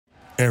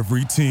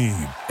Every team,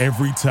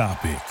 every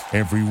topic,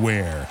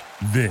 everywhere.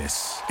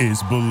 This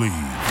is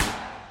Bleav.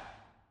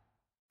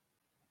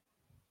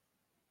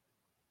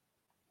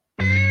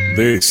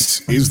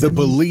 This is the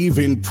Bleav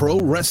in Pro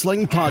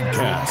Wrestling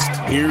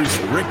podcast. Here's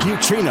Rick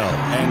Ucchino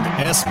and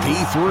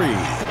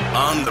SP3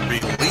 on the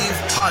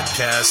Bleav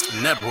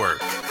Podcast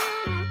Network.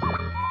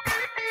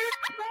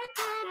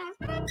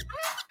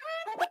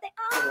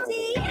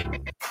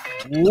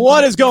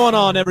 What is going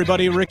on,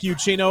 everybody? Rick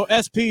Ucchino,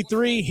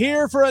 SP3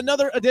 here for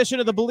another edition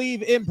of the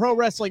Bleav in Pro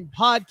Wrestling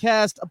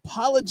podcast.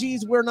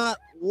 Apologies, we're not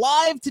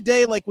live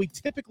today like we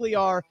typically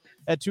are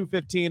at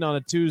 2:15 on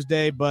a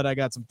Tuesday, but I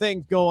got some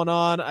things going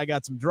on. I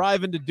got some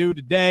driving to do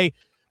today,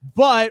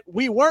 but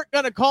we weren't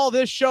going to call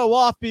this show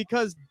off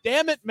because,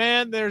 damn it,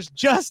 man, there's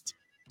just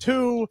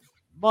too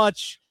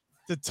much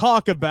to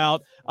talk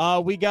about.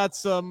 We got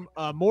some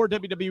more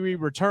WWE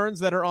returns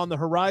that are on the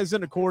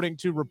horizon, according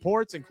to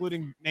reports,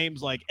 including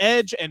names like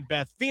Edge and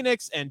Beth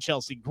Phoenix and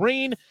Chelsea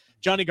Green.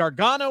 Johnny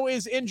Gargano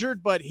is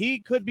injured, but he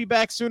could be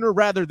back sooner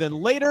rather than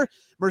later.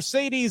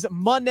 Mercedes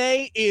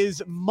Mone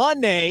is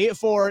money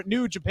for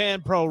New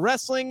Japan Pro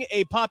Wrestling.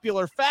 A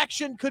popular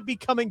faction could be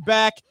coming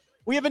back.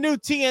 We have a new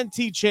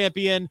TNT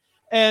champion.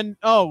 And,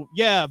 oh,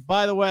 yeah,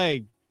 by the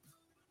way,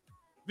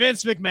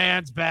 Vince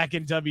McMahon's back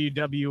in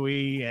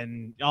WWE,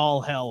 and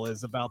all hell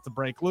is about to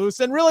break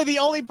loose. And really the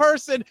only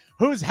person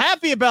who's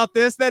happy about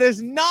this that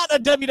is not a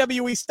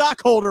WWE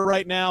stockholder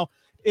right now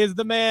is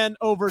the man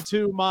over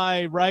to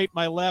my right,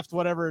 my left,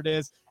 whatever it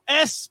is,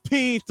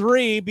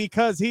 SP3,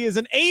 because he is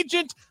an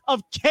agent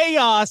of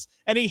chaos,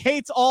 and he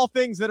hates all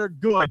things that are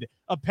good,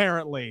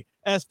 apparently.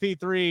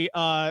 SP3,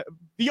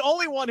 the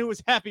only one who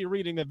was happy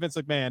reading that Vince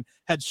McMahon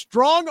had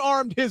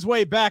strong-armed his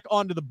way back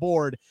onto the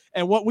board,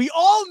 and what we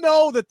all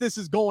know that this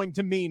is going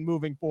to mean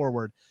moving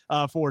forward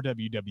for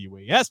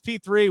WWE.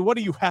 SP3, what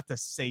do you have to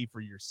say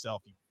for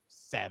yourself, you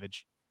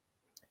savage?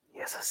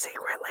 Here's a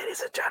secret,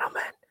 ladies and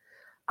gentlemen.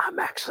 I'm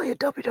actually a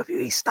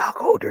WWE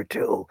stockholder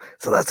too,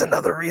 so that's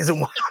another reason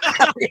why I'm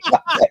happy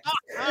about it.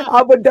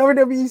 I'm a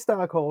WWE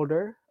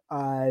stockholder.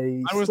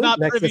 I was not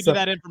privy to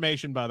that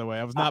information, by the way.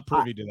 I was not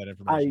privy to that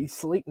information. I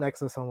sleep next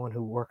to someone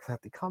who works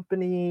at the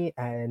company,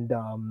 and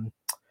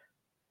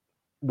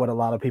what a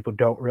lot of people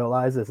don't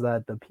realize is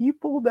that the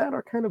people that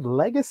are kind of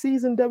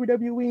legacies in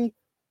WWE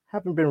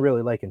haven't been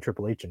really liking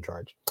Triple H in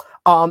charge.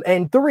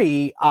 And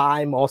 3,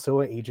 I'm also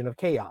an agent of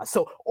chaos.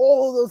 So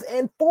all of those,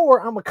 and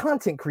 4, I'm a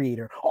content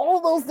creator. All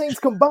those things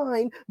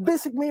combined,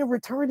 Vince McMahon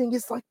returning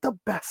is like the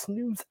best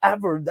news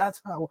ever. That's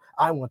how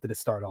I wanted to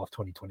start off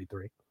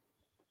 2023.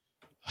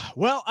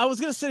 Well, I was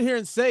going to sit here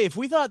and say, if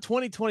we thought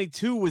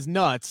 2022 was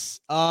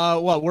nuts,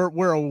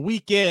 we're a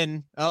week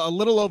in, a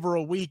little over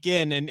a week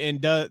in,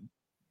 and the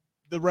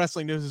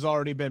wrestling news has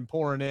already been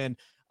pouring in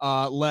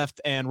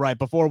left and right.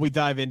 Before we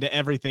dive into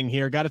everything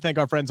here, got to thank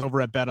our friends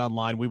over at Bet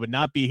Online. We would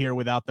not be here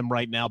without them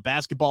right now.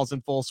 Basketball's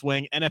in full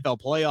swing.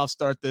 NFL playoffs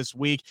start this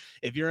week.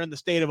 If you're in the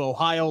state of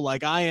Ohio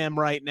like I am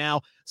right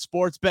now,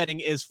 sports betting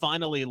is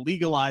finally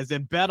legalized,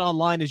 and Bet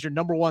Online is your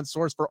number one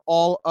source for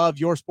all of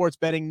your sports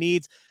betting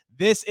needs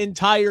this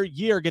entire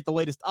year. Get the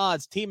latest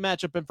odds, team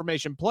matchup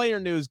information, player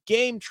news,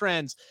 game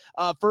trends,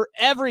 for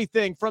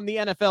everything from the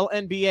NFL,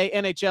 NBA,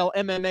 NHL,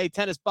 MMA,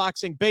 tennis,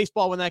 boxing,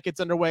 baseball when that gets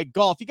underway,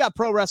 golf. You got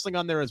pro wrestling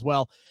on there as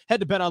well. Head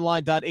to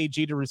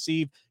betonline.ag to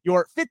receive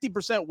your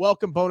 50%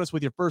 welcome bonus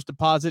with your first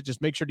deposit.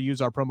 Just make sure to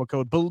use our promo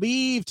code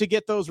Bleav to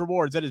get those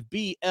rewards. That is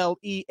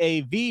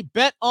BLEAV.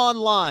 Bet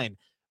Online,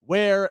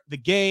 where the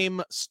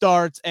game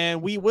starts.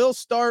 And we will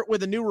start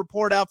with a new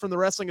report out from the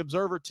Wrestling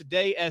Observer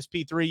today,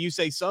 SP3. You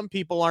say some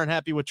people aren't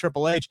happy with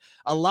Triple H.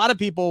 A lot of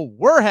people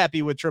were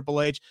happy with Triple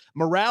H.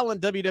 Morale in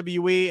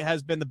WWE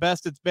has been the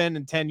best it's been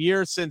in 10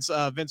 years since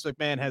Vince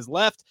McMahon has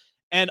left.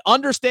 And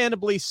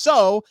understandably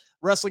so.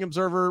 Wrestling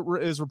Observer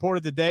is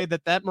reported today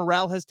that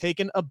morale has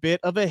taken a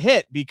bit of a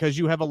hit because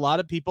you have a lot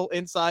of people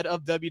inside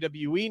of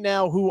WWE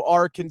now who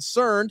are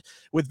concerned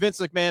with Vince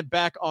McMahon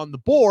back on the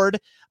board,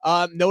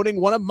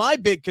 noting one of my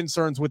big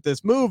concerns with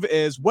this move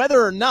is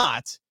whether or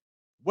not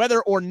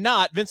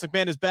Vince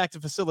McMahon is back to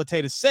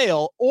facilitate a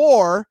sale,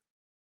 or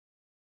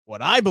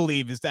what I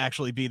believe is to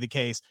actually be the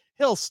case,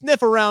 he'll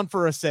sniff around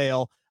for a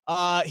sale.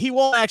 He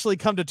won't actually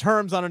come to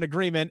terms on an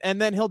agreement, and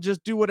then he'll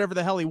just do whatever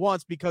the hell he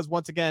wants because,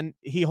 once again,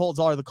 he holds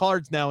all of the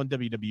cards now in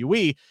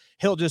WWE.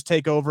 He'll just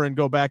take over and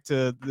go back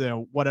to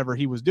whatever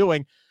he was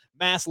doing.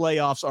 Mass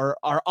layoffs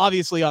are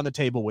obviously on the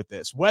table with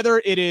this.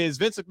 Whether it is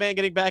Vince McMahon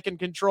getting back in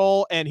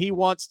control and he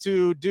wants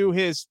to do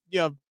his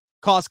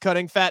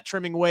cost-cutting,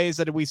 fat-trimming ways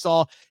that we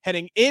saw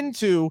heading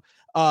into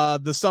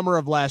the summer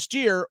of last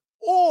year,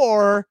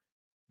 or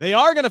they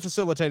are going to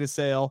facilitate a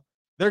sale,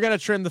 they're going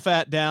to trim the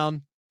fat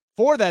down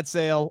for that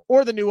sale,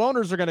 or the new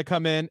owners are going to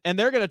come in and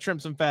they're going to trim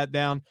some fat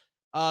down.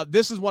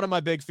 This is one of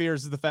my big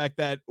fears, is the fact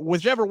that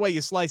whichever way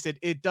you slice it,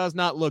 it does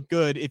not look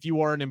good if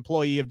you are an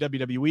employee of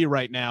WWE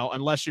right now,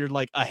 unless you're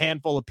like a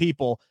handful of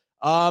people.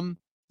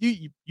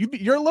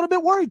 You're a little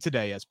bit worried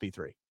today,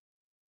 SP3.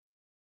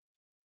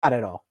 Not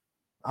at all.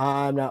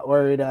 I'm not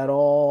worried at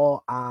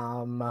all.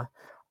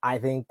 I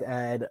think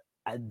that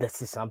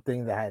this is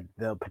something that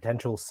the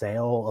potential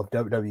sale of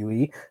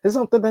WWE is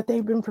something that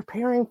they've been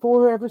preparing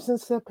for ever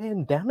since the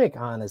pandemic,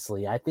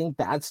 honestly. I think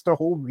that's the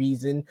whole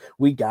reason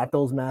we got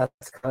those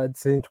mask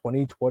cuts in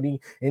 2020,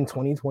 in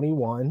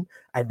 2021.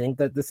 I think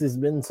that this has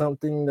been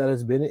something that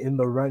has been in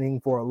the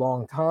running for a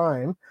long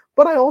time.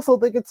 But I also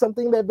think it's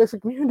something that Vince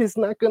McMahon is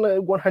not going to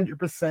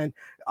 100%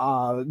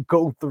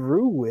 go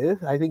through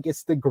with. I think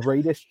it's the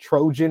greatest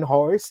Trojan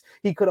horse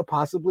he could have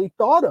possibly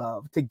thought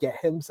of to get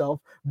himself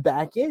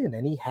back in.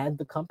 And he had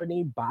the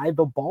company by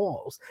the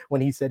balls when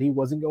he said he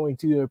wasn't going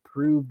to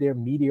approve their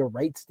media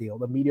rights deal.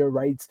 The media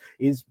rights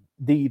is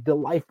the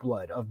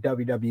lifeblood of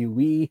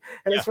WWE.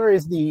 And as far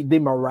as the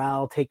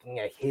morale taking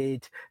a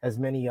hit, as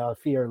many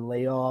fear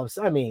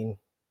layoffs, I mean,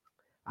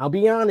 I'll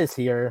be honest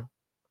here.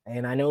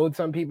 And I know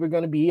some people are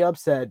going to be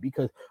upset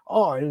because,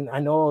 I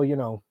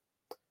know,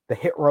 the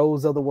Hit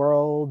Rows of the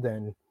world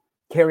and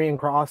Karrion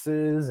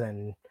Crosses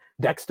and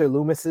Dexter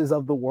Loomises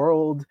of the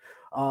world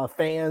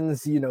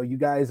fans, you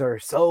guys are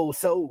so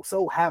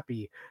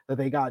happy that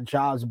they got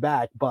jobs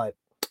back. But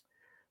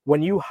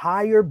when you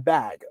hire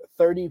back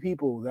 30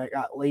 people that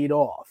got laid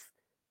off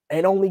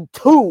and only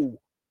 2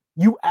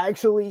 you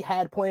actually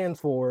had plans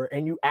for,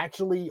 and you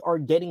actually are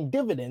getting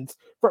dividends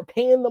for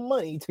paying the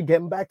money to get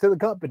them back to the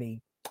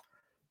company,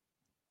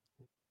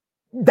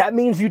 that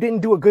means you didn't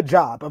do a good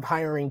job of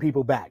hiring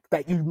people back,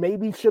 that you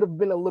maybe should have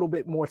been a little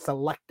bit more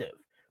selective.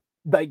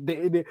 Like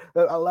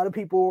a lot of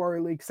people are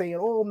like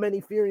saying,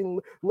 many fearing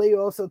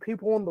layoffs of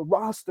people on the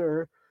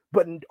roster,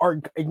 but are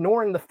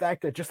ignoring the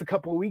fact that just a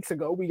couple of weeks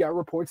ago, we got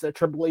reports that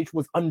Triple H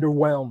was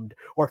underwhelmed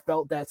or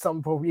felt that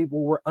some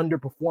people were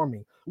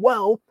underperforming.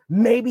 Well,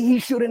 maybe he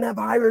shouldn't have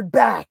hired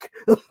back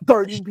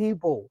 30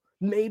 people.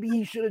 Maybe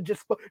he should have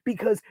just,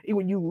 because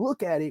when you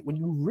look at it, when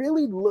you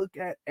really look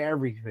at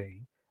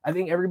everything, I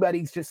think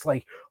everybody's just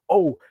like,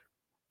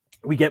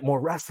 we get more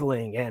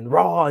wrestling, and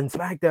Raw and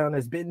SmackDown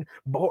has been,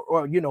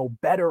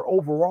 better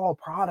overall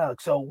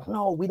product. So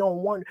no, we don't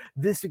want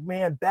Vince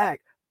McMahon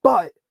back.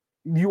 But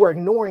you are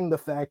ignoring the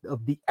fact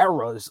of the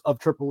eras of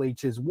Triple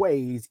H's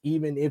ways,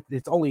 even if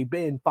it's only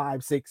been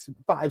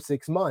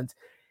 5-6 months.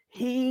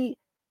 He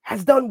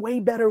has done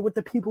way better with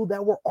the people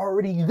that were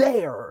already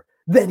there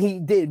than he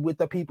did with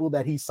the people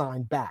that he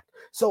signed back.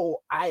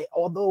 So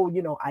although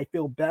I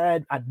feel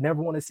bad, I'd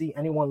never want to see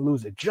anyone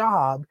lose a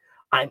job,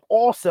 I'm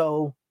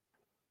also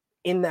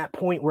in that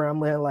point where I'm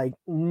like,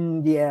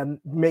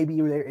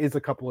 maybe there is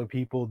a couple of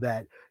people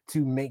that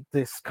to make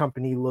this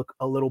company look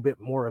a little bit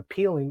more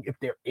appealing.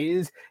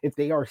 If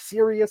they are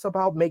serious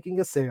about making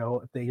a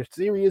sale, if they are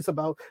serious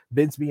about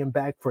Vince being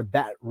back for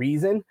that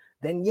reason,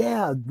 then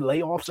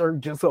layoffs are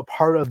just a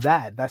part of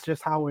that. That's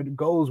just how it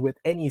goes with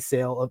any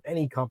sale of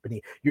any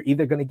company. You're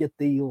either going to get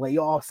the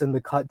layoffs and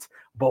the cuts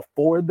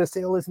before the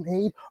sale is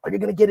made, or you're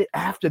going to get it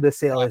after the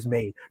sale is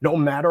made, no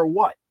matter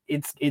what.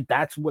 That's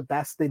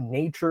the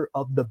nature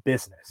of the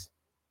business.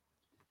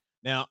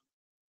 Now,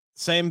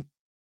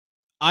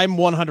 I'm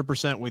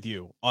 100% with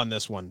you on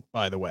this one,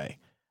 by the way.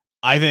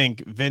 I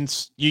think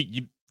Vince,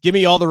 you give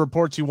me all the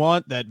reports you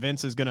want that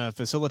Vince is going to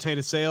facilitate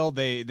a sale.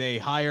 They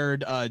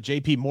hired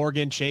JP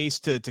Morgan Chase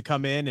to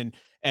come in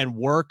and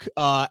work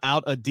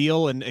out a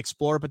deal and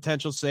explore a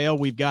potential sale.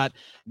 We've got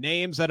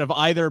names that have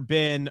either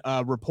been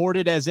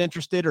reported as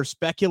interested or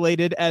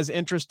speculated as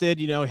interested,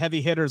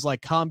 heavy hitters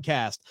like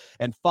Comcast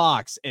and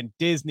Fox and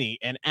Disney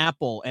and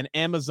Apple and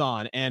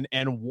Amazon and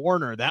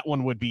Warner. That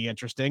one would be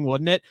interesting,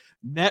 wouldn't it?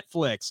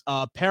 Netflix,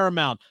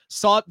 Paramount,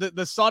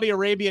 the Saudi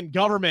Arabian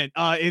government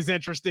is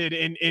interested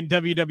in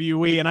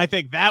WWE. And I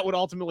think that would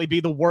ultimately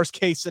be the worst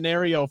case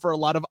scenario for a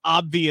lot of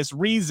obvious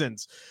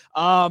reasons.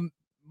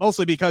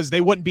 Mostly because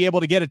they wouldn't be able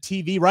to get a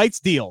TV rights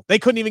deal. They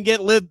couldn't even get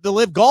the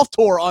Live Golf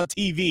Tour on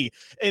TV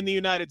in the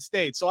United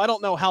States. So I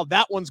don't know how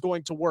that one's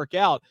going to work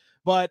out.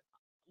 But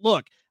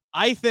look,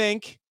 I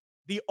think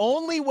the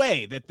only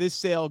way that this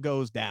sale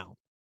goes down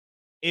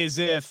is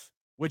if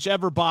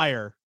whichever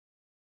buyer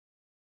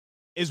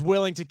is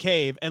willing to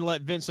cave and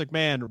let Vince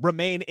McMahon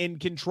remain in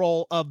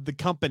control of the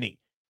company,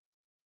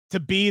 to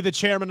be the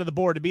chairman of the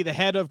board, to be the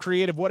head of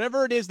creative,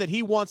 whatever it is that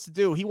he wants to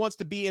do. He wants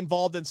to be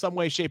involved in some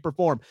way, shape, or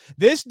form.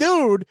 This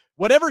dude,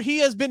 whatever he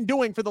has been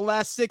doing for the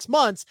last 6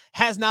 months,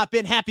 has not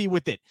been happy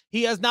with it.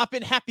 He has not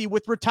been happy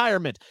with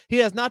retirement. He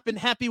has not been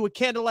happy with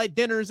candlelight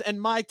dinners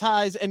and Mai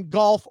Tais and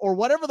golf or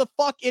whatever the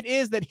fuck it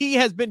is that he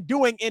has been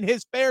doing in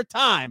his spare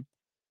time.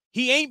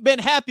 He ain't been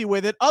happy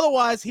with it.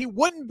 Otherwise, he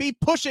wouldn't be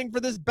pushing for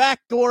this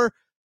backdoor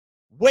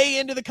way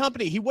into the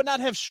company. He would not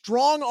have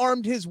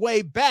strong-armed his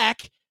way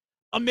back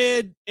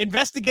amid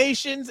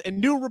investigations and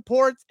new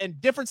reports and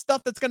different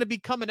stuff that's going to be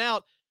coming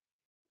out.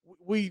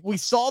 We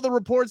saw the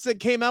reports that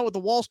came out with the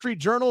Wall Street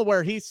Journal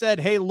where he said,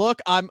 hey, look,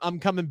 I'm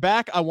coming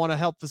back. I want to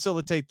help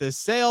facilitate this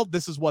sale.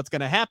 This is what's going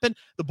to happen.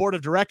 The board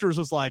of directors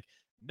was like,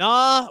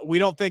 nah, we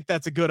don't think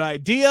that's a good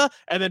idea.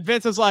 And then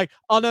Vince is like,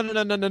 oh,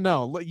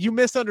 no. You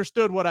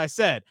misunderstood what I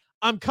said.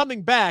 I'm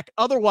coming back.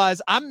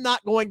 Otherwise, I'm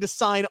not going to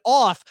sign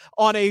off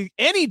on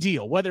any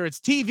deal, whether it's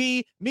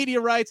TV, media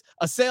rights,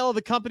 a sale of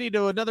the company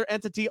to another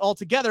entity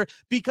altogether,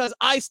 because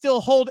I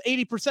still hold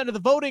 80% of the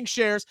voting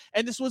shares,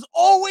 and this was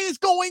always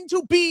going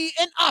to be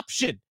an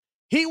option.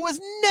 He was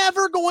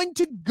never going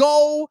to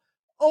go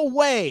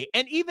away.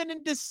 And even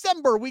in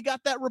December, we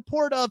got that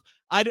report of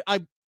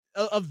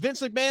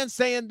Vince McMahon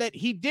saying that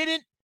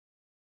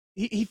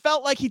he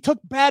felt like he took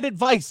bad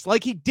advice,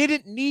 like he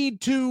didn't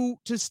need to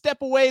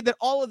step away, that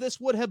all of this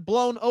would have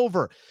blown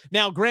over.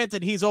 Now,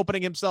 granted, he's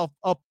opening himself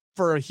up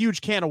for a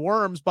huge can of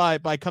worms by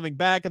coming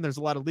back, and there's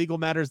a lot of legal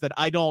matters that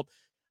I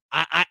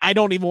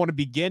don't even want to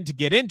begin to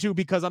get into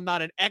because I'm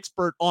not an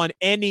expert on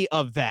any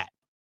of that.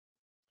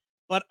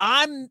 But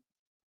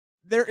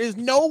there is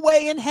no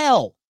way in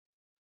hell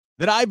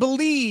that I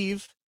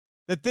believe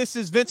that this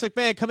is Vince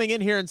McMahon coming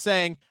in here and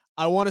saying,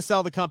 I want to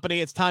sell the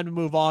company. It's time to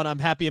move on. I'm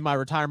happy in my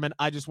retirement.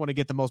 I just want to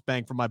get the most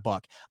bang for my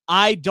buck.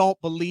 I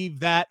don't believe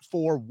that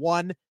for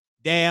one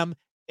damn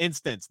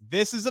instance.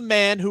 This is a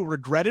man who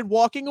regretted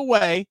walking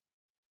away,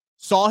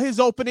 saw his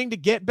opening to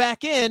get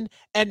back in,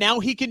 and now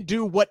he can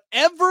do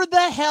whatever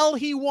the hell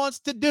he wants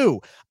to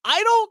do.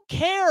 I don't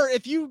care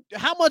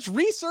how much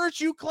research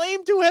you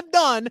claim to have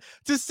done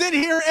to sit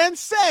here and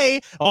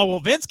say, oh, well,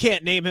 Vince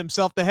can't name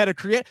himself the head of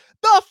creative.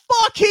 The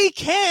fuck he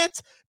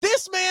can't.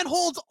 This man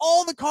holds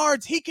all the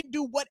cards. He can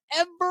do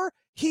whatever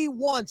he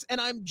wants,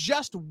 and I'm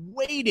just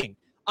waiting.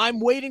 I'm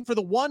waiting for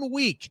the 1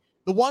 week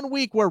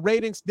where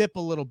ratings dip a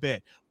little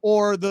bit,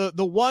 or the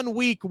 1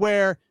 week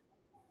where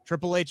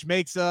Triple H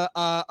makes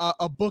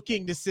a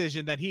booking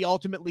decision that he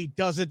ultimately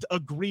doesn't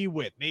agree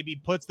with. Maybe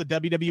puts the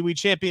WWE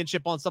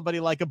Championship on somebody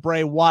like a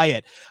Bray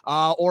Wyatt,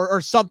 or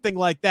something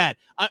like that.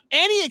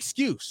 Any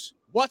excuse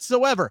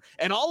whatsoever,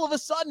 and all of a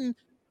sudden,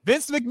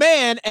 Vince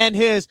McMahon and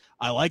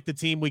I like the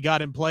team we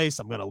got in place.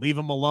 I'm going to leave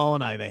them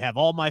alone. They have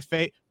all my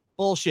faith.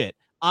 Bullshit.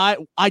 I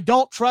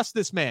don't trust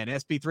this man,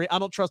 SP3. I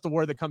don't trust the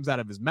word that comes out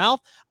of his mouth.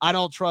 I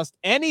don't trust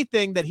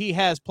anything that he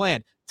has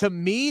planned. To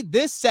me,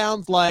 this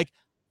sounds like,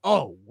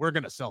 oh, we're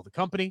going to sell the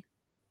company.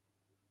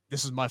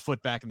 This is my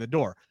foot back in the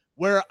door.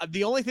 Where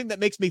the only thing that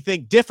makes me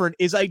think different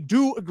is I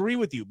do agree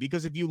with you,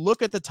 because if you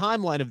look at the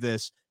timeline of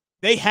this,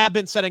 they have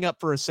been setting up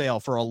for a sale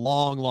for a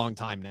long, long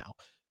time now.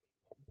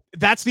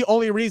 That's the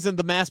only reason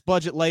the mass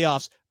budget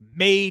layoffs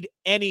made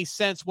any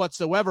sense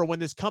whatsoever, when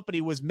this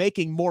company was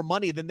making more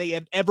money than they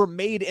had ever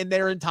made in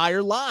their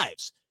entire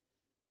lives.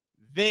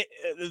 The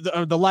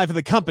life of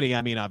the company,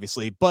 I mean,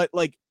 obviously, but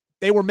like,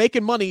 they were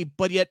making money,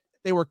 but yet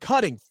they were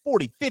cutting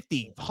 40,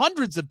 50,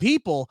 hundreds of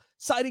people,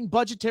 citing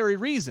budgetary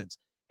reasons.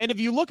 And if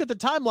you look at the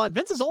timeline,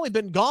 Vince has only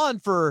been gone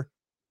for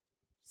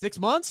 6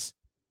 months.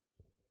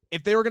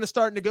 If they were going to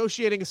start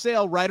negotiating a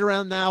sale right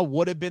around now,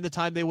 would have been the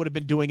time they would have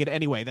been doing it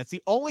anyway. That's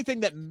the only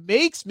thing that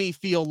makes me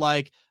feel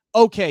like,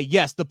 okay,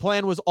 yes, the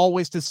plan was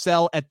always to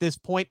sell at this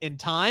point in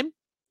time.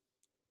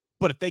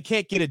 But if they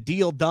can't get a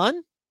deal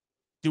done,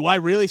 do I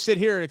really sit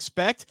here and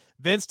expect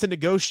Vince to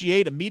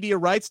negotiate a media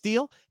rights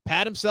deal,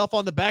 pat himself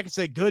on the back and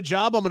say, good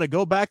job, I'm going to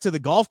go back to the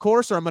golf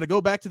course, or I'm going to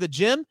go back to the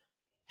gym?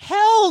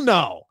 Hell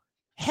no.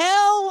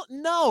 Hell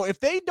no. If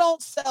they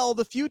don't sell,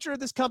 the future of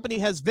this company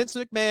has Vince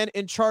McMahon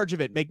in charge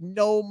of it. Make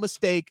no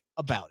mistake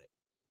about it.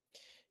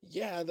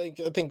 Yeah, I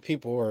think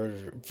people are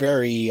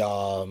very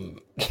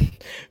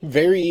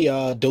very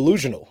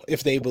delusional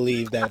if they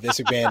believe that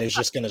Vince McMahon is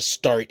just going to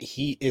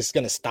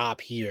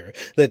stop here,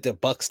 let the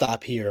buck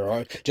stop here,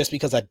 or just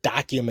because a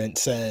document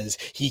says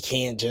he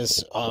can't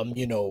just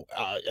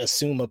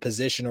assume a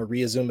position or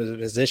reassume a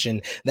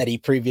position that he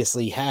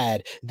previously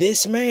had.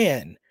 This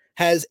man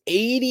has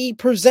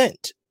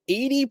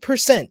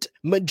 80%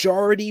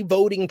 majority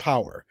voting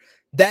power.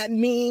 That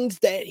means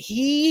that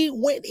he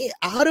went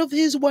out of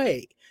his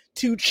way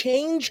to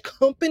change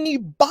company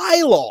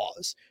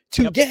bylaws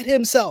to get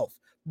himself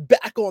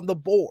back on the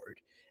board.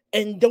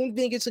 And don't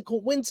think it's a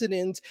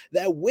coincidence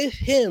that with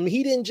him,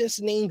 he didn't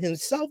just name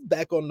himself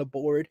back on the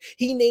board.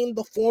 He named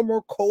the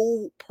former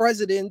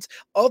co-presidents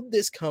of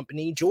this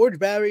company, George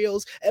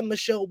Barrios and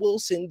Michelle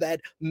Wilson,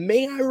 that,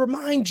 may I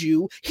remind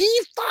you, he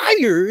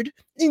fired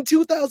in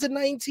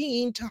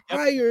 2019 to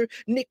hire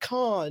Nick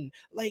Khan.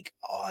 Like,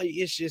 oh,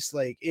 it's just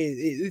like,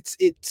 it's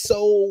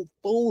so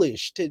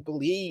foolish to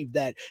believe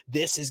that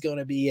this is going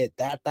to be it.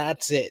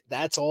 That's it.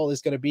 That's all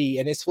it's going to be.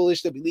 And it's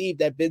foolish to believe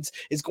that Vince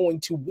is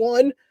going to,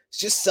 one,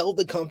 just sell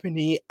the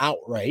company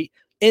outright,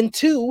 and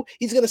two,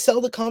 he's going to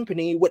sell the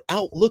company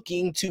without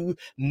looking to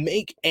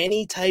make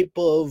any type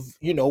of,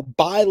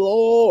 bylaw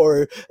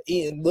or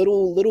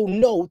little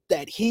note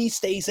that he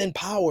stays in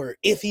power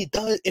if he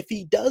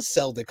does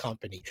sell the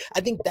company.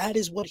 I think that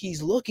is what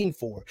he's looking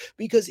for,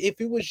 because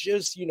if it was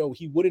just,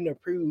 he wouldn't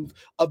approve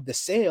of the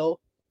sale,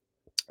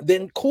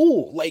 then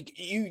cool. Like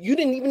you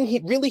didn't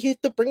even really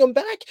hit to bring him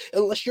back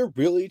unless you're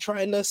really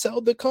trying to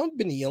sell the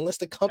company, unless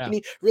the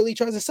company really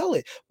tries to sell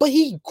it. But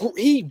he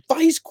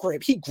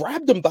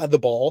grabbed him by the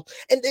ball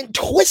and then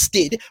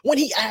twisted when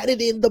he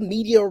added in the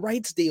media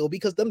rights deal,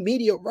 because the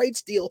media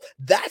rights deal,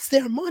 that's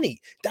their money.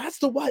 That's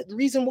the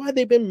reason why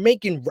they've been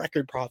making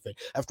record profit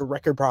after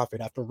record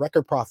profit after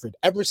record profit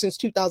ever since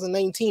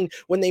 2019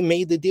 when they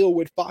made the deal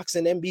with Fox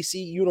and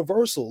NBC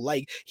Universal.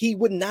 Like, he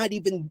would not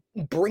even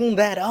bring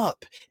that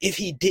up if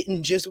he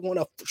didn't just want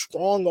to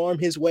strong arm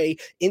his way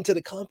into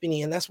the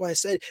company. And that's why I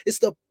said it's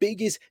the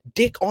biggest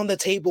dick on the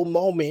table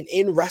moment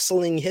in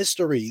wrestling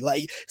history.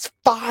 Like, it's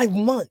 5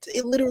 months.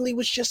 It literally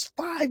was just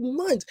 5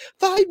 months.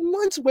 5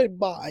 months went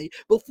by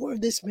before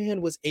this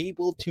man was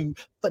able to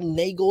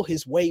finagle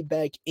his way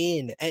back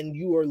in. And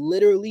you are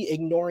literally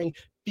ignoring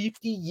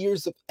 50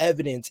 years of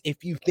evidence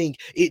if you think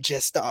it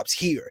just stops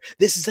here.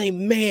 This is a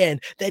man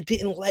that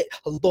didn't let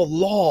the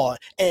law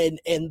and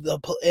the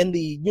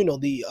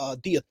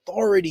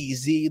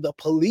authorities, the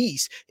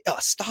police,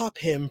 stop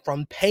him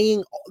from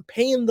paying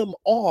them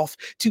off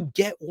to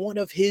get one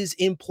of his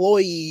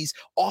employees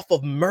off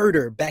of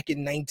murder back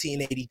in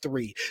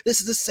 1983.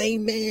 This is the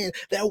same man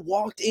that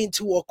walked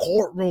into a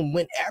courtroom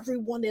when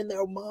everyone and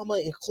their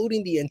mama,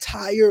 including the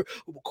entire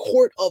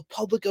court of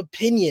public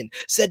opinion,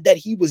 said that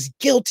he was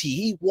guilty.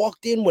 He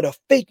walked in with a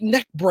fake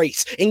neck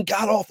brace and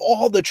got off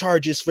all the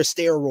charges for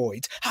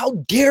steroids. How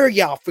dare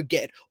y'all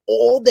forget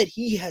all that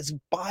he has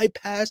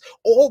bypassed,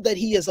 all that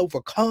he has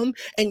overcome?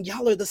 And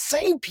y'all are the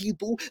same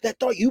people that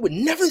thought you would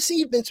never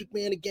see Vince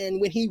McMahon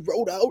again when he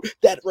wrote out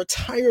that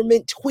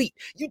retirement tweet.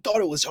 You thought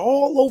it was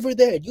all over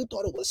there. You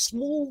thought it was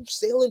smooth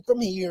sailing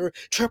from here.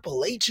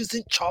 Triple H is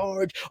in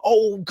charge.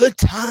 Oh, good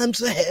times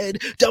ahead.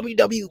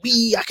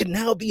 WWE, I can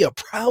now be a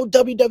proud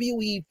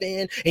WWE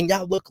fan. And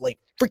y'all look like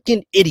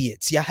freaking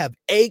idiots. Y'all have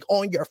egg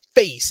on your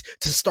face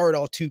to start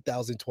off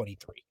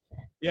 2023.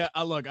 Yeah,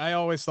 look, I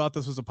always thought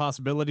this was a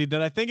possibility.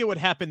 Did I think it would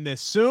happen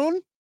this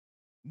soon?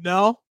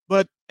 No,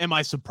 but am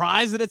I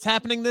surprised that it's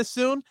happening this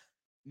soon?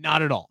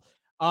 Not at all.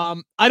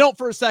 I don't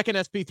for a second,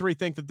 SP3,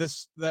 think that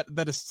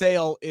that a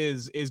sale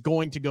is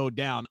going to go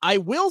down. I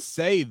will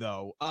say,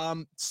 though,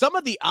 some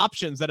of the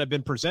options that have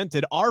been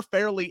presented are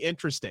fairly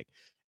interesting.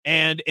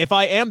 And if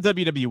I am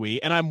WWE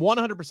and I'm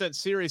 100%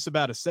 serious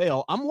about a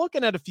sale, I'm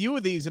looking at a few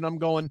of these and I'm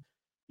going,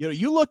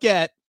 you look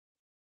at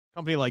a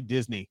company like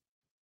Disney.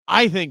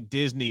 I think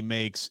Disney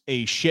makes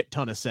a shit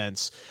ton of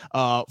sense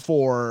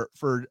for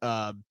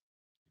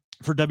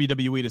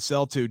WWE to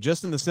sell to,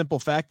 just in the simple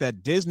fact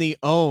that Disney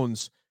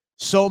owns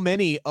so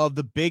many of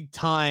the big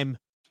time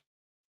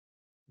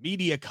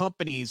media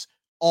companies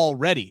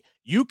already.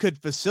 You could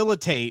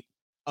facilitate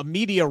a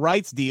media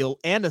rights deal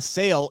and a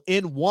sale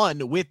in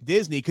one with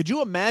Disney. Could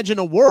you imagine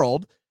a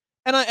world?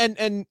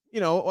 And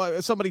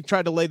somebody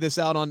tried to lay this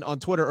out on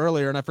Twitter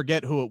earlier, and I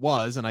forget who it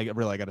was, and I got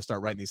to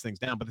start writing these things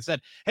down. But they said,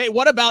 "Hey,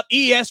 what about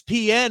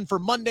ESPN for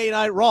Monday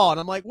Night Raw?" And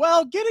I'm like,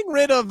 "Well, getting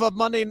rid of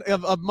Monday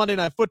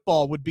Night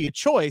Football would be a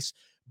choice,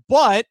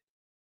 but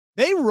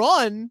they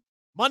run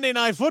Monday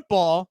Night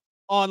Football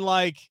on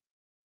like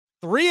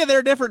 3 of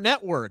their different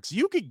networks.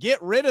 You could get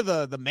rid of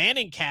the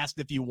Manning cast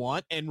if you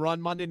want and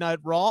run Monday Night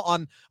Raw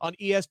on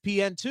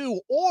ESPN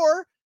 2,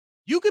 or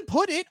you could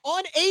put it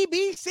on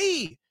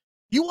ABC."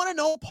 You want to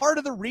know part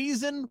of the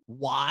reason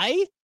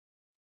why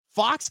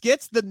Fox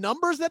gets the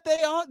numbers that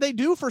they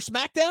do for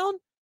SmackDown?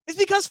 Is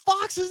because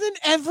Fox is in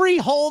every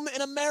home in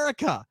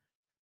America.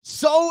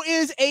 So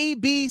is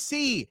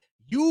ABC.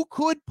 You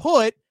could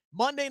put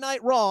Monday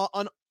Night Raw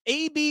on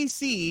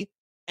ABC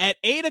at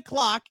 8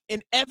 o'clock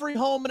in every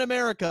home in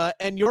America,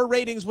 and your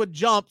ratings would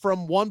jump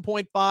from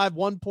 1.5,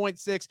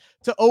 1.6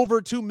 to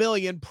over 2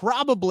 million,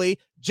 probably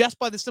just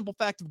by the simple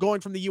fact of going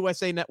from the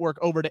USA Network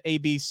over to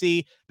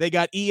ABC. They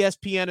got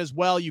ESPN as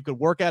well. You could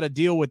work out a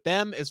deal with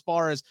them as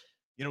far as,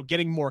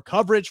 getting more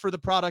coverage for the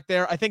product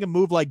there. I think a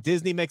move like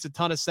Disney makes a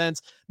ton of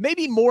sense,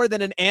 maybe more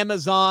than an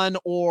Amazon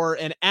or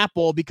an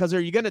Apple, because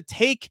are you going to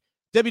take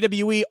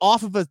WWE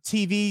off of a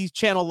TV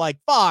channel like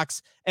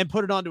Fox and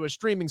put it onto a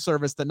streaming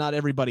service that not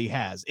everybody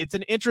has? It's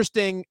an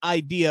interesting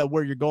idea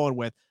where you're going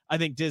with. I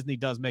think Disney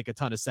does make a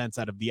ton of sense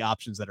out of the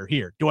options that are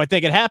here. Do I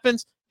think it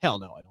happens? Hell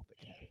no, I don't think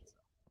it happens.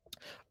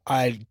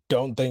 I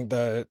don't think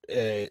that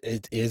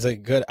it is a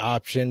good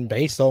option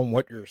based on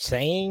what you're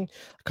saying,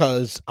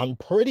 because I'm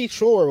pretty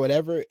sure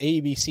whatever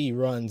ABC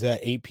runs at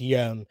 8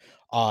 p.m.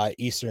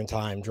 Eastern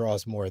time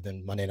draws more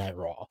than Monday Night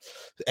Raw.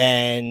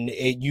 And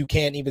you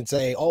can't even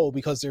say,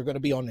 because they're going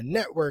to be on the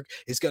network,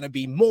 it's going to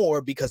be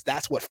more, because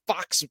that's what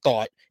Fox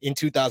thought in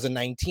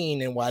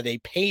 2019 and why they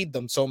paid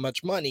them so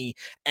much money.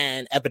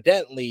 And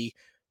evidently,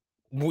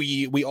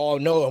 we all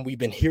know, and we've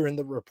been hearing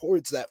the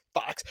reports, that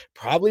Fox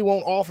probably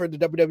won't offer the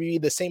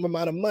WWE the same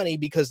amount of money,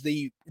 because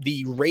the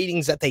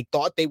ratings that they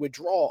thought they would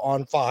draw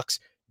on Fox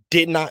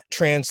did not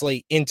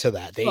translate into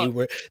that.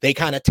 They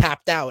kind of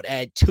tapped out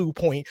at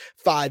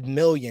 2.5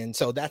 million.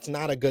 So that's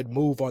not a good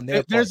move on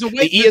their part.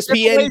 The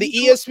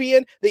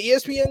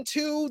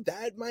ESPN2,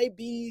 that might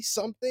be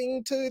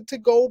something to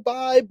go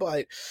by,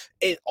 but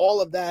all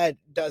of that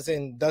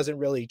doesn't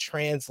really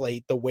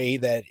translate the way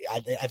that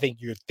I think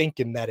you're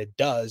thinking that it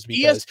does,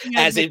 because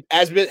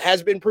ESPN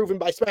has been proven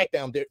by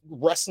SmackDown that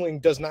wrestling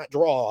does not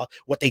draw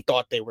what they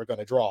thought they were going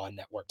to draw on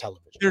network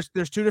television.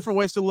 There's two different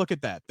ways to look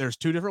at that.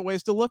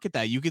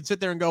 You can sit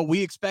there and go,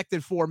 we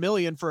expected 4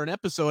 million for an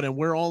episode, and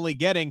we're only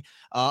getting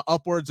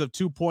upwards of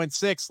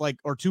 2.6,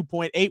 or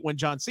 2.8 when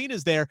John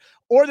Cena's there.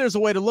 Or there's a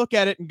way to look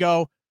at it and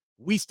go,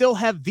 we still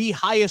have the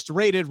highest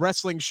rated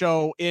wrestling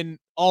show in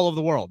all of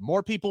the world.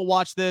 More people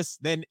watch this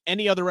than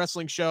any other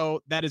wrestling show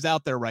that is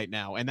out there right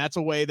now. And that's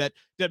a way that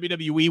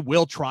WWE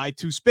will try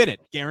to spin it.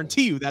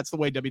 Guarantee you that's the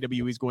way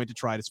WWE is going to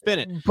try to spin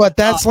it. But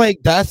that's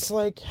like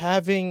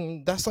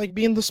being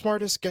the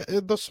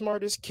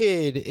smartest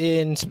kid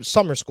in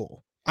summer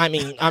school. I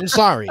mean, I'm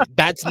sorry.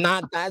 That's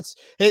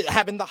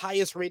having the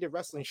highest rated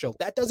wrestling show.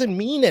 That doesn't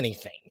mean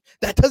anything.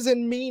 That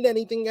doesn't mean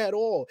anything at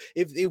all.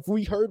 If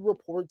we heard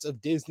reports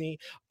of Disney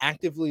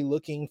actively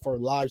looking for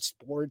live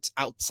sports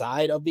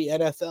outside of the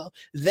NFL,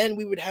 then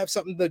we would have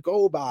something to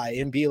go by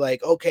and be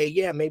like, okay,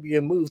 yeah, maybe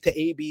a move to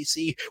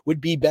ABC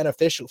would be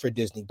beneficial for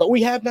Disney. But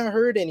we have not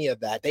heard any of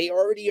that. They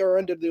already are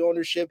under the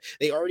ownership.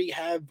 They already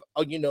have,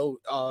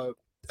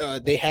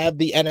 they have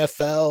the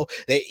NFL,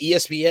 the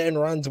ESPN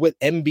runs with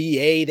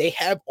NBA. They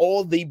have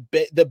all the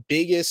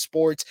biggest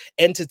sports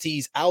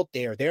entities out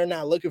there. They're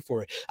not looking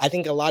for it. I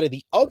think a lot of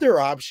the other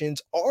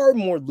options are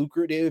more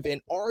lucrative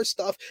and are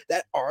stuff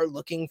that are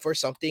looking for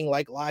something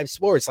like live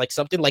sports, like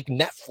something like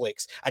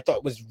Netflix. I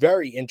thought was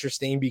very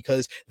interesting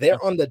because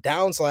they're on the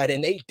downslide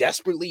and they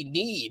desperately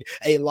need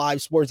a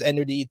live sports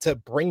entity to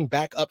bring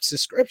back up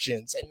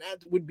subscriptions. And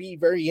that would be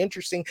very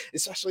interesting,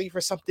 especially for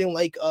something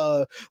like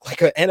a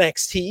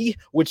NXT,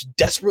 which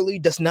desperately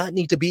does not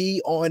need to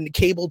be on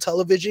cable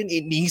television.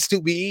 It needs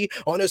to be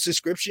on a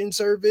subscription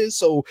service.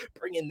 So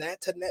bringing that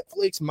to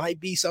Netflix might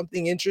be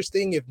something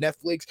interesting. If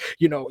Netflix,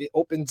 it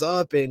opens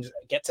up and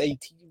gets a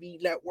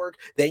TV network,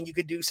 then you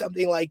could do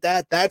something like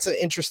that. That's an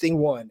interesting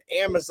one.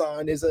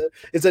 Amazon is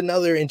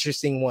another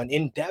interesting one.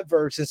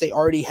 Endeavor, since they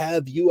already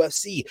have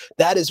UFC,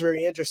 that is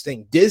very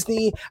interesting.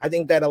 Disney, I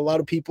think that a lot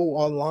of people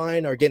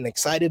online are getting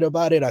excited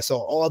about it. I saw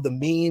all the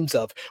memes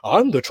of,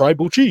 I'm the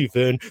tribal chief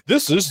and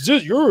this is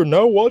just, you're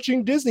now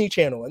watching Disney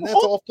Channel, and that's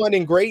all fun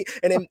and great,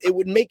 and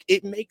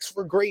it makes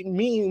for great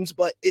memes,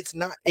 but it's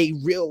not a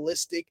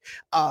realistic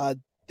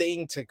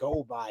thing to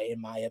go by, in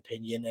my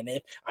opinion. And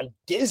if I'm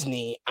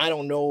Disney, I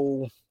don't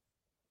know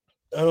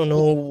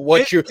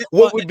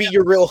what would be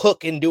your real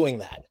hook in doing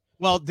that.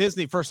 Well,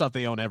 Disney, first off,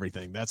 they own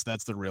everything. That's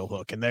the real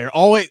hook, and they're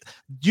always,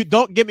 you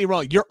don't get me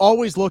wrong, you're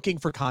always looking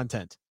for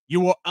content.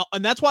 You will,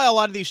 and that's why a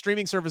lot of these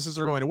streaming services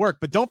are going to work.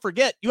 But don't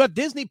forget, you have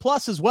Disney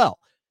Plus as well.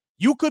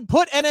 You could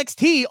put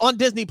NXT on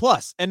Disney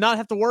Plus and not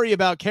have to worry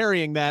about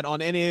carrying that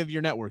on any of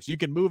your networks. You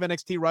can move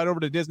NXT right over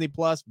to Disney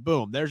Plus.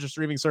 Boom, there's your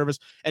streaming service.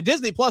 And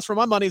Disney Plus, for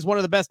my money, is one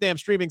of the best damn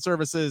streaming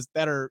services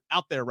that are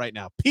out there right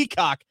now.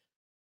 Peacock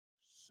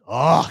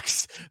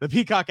sucks. The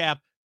Peacock app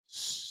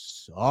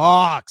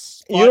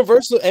sucks.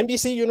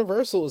 NBC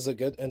Universal is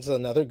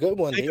another good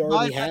one. They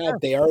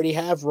already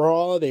have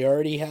Raw, they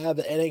already have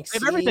the NXT, they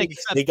have everything.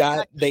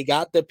 They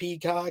got the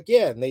Peacock,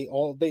 yeah, and the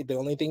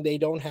only thing they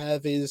don't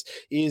have is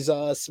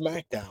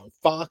SmackDown.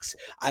 Fox,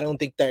 I don't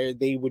think that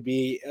they would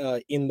be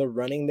in the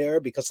running there,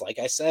 because like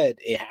I said,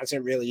 it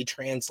hasn't really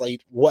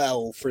translated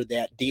well for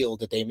that deal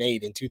that they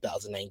made in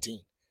 2019.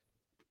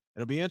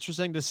 It'll be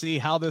interesting to see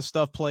how this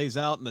stuff plays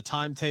out in the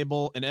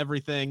timetable and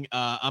everything.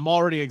 I'm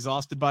already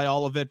exhausted by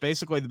all of it.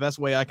 Basically, the best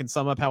way I can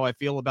sum up how I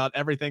feel about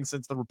everything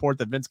since the report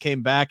that Vince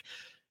came back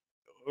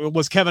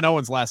was Kevin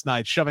Owens last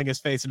night shoving his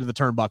face into the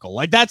turnbuckle.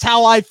 Like, that's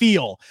how I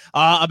feel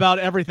about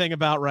everything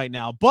about right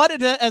now.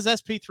 But as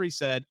SP3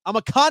 said, I'm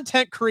a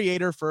content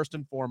creator first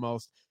and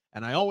foremost,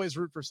 and I always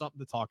root for something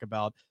to talk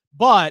about.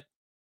 But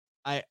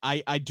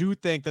I do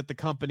think that the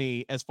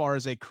company, as far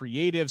as a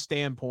creative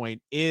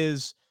standpoint,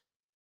 is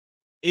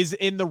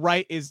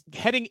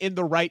heading in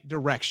the right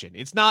direction.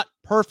 It's not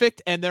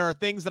perfect, and there are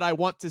things that I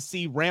want to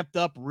see ramped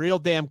up real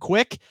damn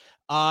quick.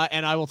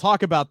 And I will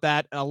talk about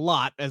that a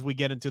lot as we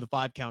get into the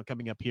 5 count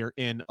coming up here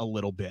in a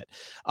little bit.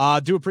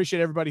 Do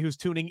appreciate everybody who's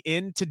tuning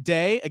in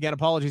today. Again,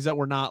 apologies that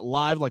we're not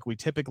live like we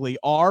typically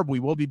are. We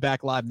will be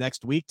back live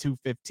next week,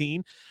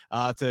 2:15,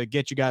 to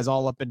get you guys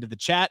all up into the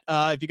chat.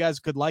 If you guys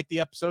could like the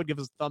episode, give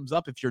us a thumbs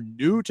up. If you're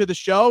new to the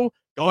show,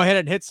 go ahead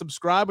and hit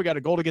subscribe. We got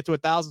a goal to get to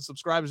 1,000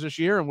 subscribers this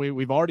year, and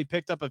we've already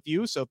picked up a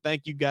few. So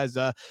thank you guys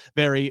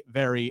very,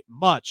 very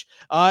much.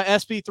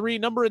 SP3,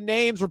 number of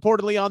names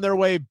reportedly on their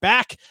way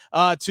back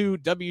to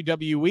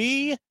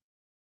WWE.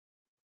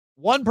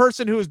 One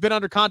person who has been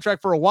under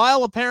contract for a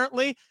while,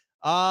 apparently.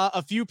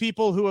 A few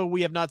people who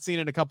we have not seen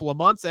in a couple of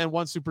months, and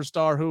one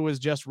superstar who was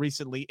just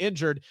recently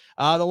injured.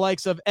 The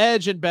likes of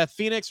Edge and Beth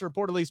Phoenix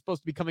reportedly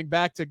supposed to be coming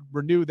back to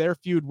renew their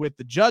feud with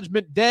the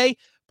Judgment Day,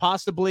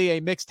 possibly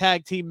a mixed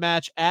tag team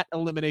match at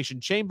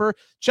Elimination Chamber.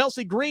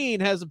 Chelsea Green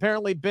has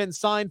apparently been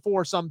signed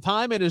for some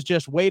time and is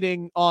just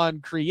waiting on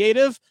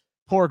creative.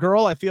 Poor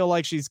girl. I feel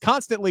like she's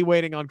constantly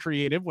waiting on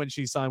creative when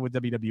she signed with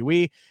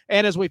WWE.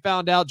 And as we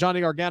found out,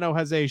 Johnny Gargano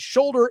has a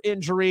shoulder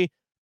injury,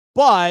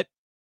 but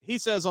he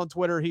says on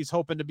Twitter he's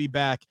hoping to be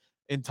back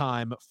in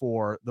time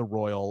for the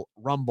Royal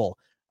Rumble.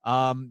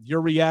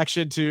 Your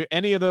reaction to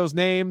any of those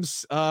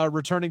names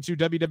returning to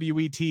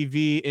WWE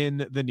TV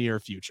in the near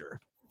future?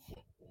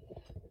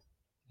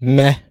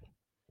 Meh.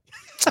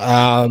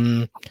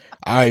 I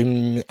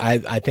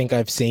think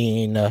I've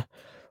seen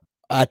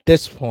at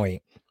this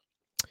point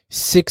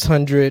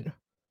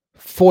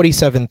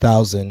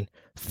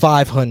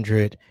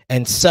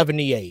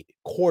 647,578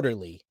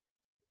 quarterly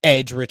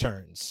Edge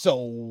returns.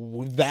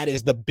 So that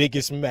is the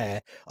biggest meh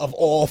of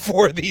all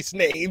 4 of these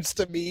names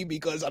to me,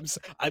 because I'm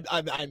at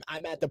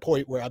the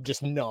point where I'm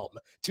just numb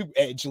to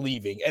Edge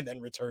leaving and then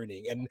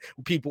returning, and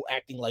people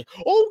acting like,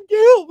 oh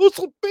yeah, that's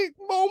a big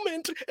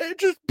moment,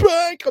 Edge is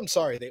back. I'm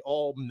sorry, they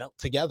all melt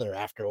together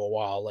after a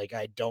while. Like,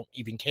 I don't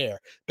even care.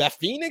 Beth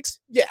Phoenix,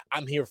 yeah,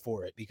 I'm here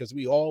for it, because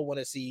we all want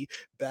to see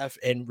Beth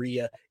and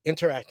Rhea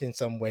interact in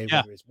some way,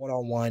 whether it's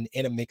one-on-one,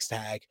 in a mixed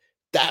tag.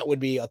 That would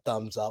be a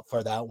thumbs up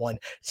for that one.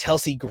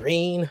 Chelsea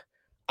Green,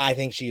 I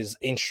think she is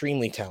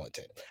extremely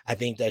talented. I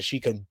think that she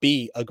can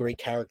be a great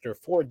character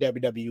for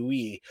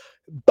WWE,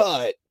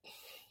 but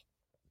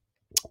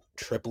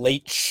Triple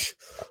H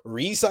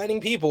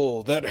re-signing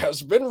people that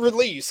has been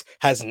released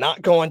has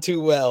not gone too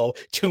well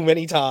too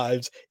many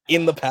times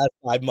in the past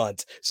 5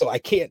 months. So I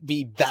can't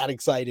be that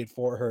excited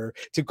for her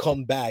to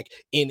come back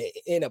in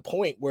a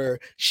point where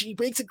she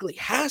basically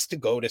has to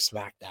go to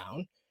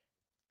SmackDown.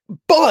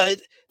 But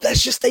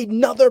that's just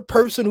another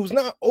person who's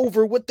not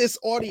over with this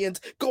audience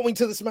going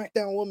to the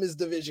SmackDown Women's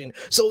division.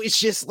 So it's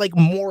just like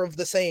more of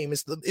the same.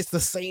 It's the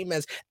same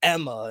as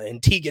Emma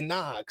and Tegan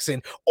Knox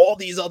and all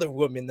these other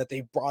women that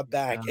they brought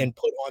back and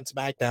put on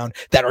SmackDown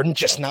that are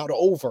just not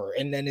over.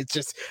 And then it's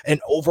just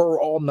an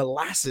overall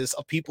molasses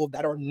of people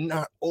that are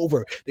not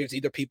over. There's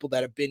either people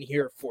that have been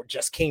here for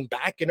just came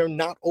back and are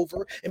not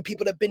over, and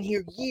people that have been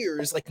here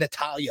years, like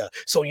Natalya,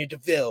 Sonya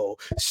Deville,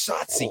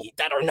 Shotzi,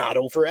 that are not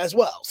over as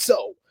well.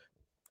 So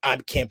I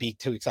can't be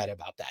too excited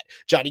about that.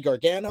 Johnny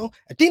Gargano,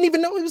 I didn't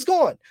even know he was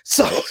gone.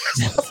 So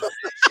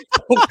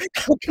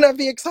how can I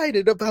be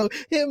excited about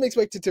him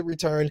expected to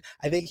return?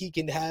 I think he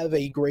can have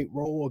a great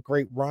role, a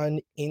great run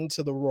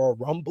into the Royal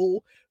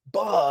Rumble,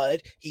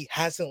 but he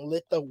hasn't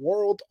lit the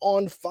world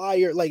on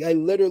fire. Like, I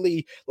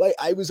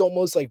was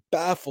almost like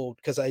baffled,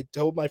 because I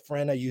told my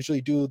friend I usually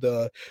do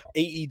the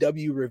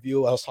AEW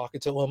review. I was talking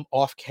to him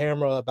off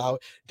camera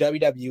about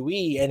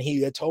WWE, and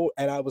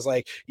and I was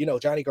like,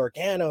 Johnny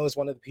Gargano is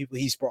one of the people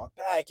he's brought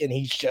back, and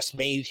he's just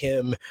made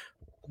him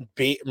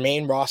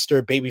main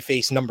roster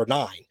babyface number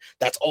 9.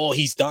 That's all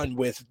he's done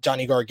with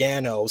Johnny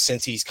Gargano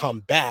since he's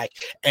come back.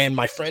 And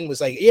my friend was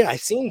like, yeah,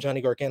 I've seen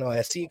Johnny Gargano,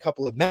 I see a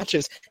couple of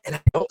matches, and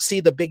I don't see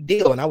the big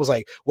deal. And I was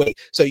like, wait,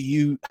 so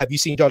have you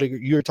seen Johnny?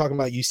 You're talking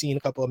about you seen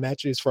a couple of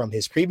matches from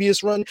his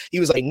previous run? He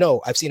was like,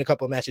 no, I've seen a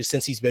couple of matches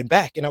since he's been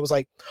back. And I was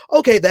like,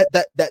 okay,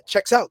 that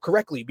checks out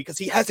correctly, because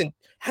he hasn't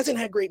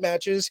had great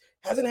matches,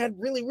 hasn't had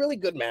really, really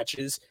good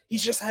matches.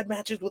 He's just had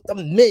matches with The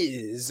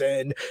Miz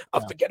and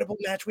a forgettable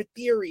match with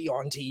Theory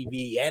on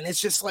TV. And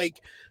it's just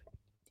like,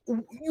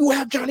 you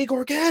have Johnny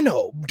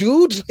Gargano,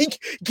 dude.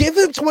 Like, give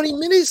him 20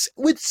 minutes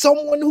with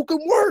someone who can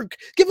work.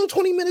 Give him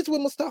 20 minutes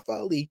with Mustafa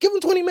Ali. Give him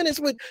 20 minutes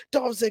with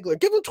Dolph Ziggler.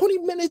 Give him 20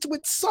 minutes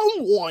with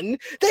someone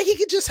that he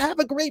could just have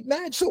a great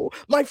match. So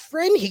my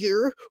friend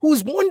here,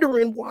 who's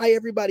wondering why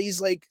everybody's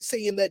like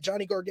saying that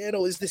Johnny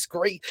Gargano is this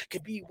great,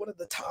 could be one of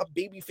the top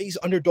babyface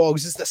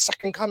underdogs, is the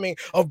second coming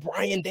of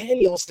Bryan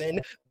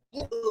Danielson,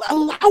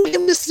 allow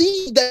him to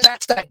see that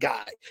that's that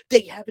guy.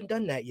 They haven't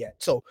done that yet.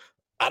 So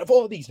out of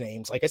all these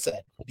names, like I said,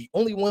 the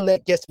only one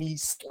that gets me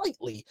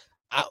slightly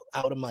out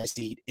of my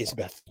seat is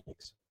Beth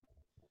Phoenix.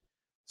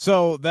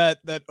 So that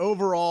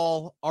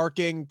overall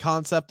arcing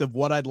concept of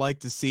what I'd like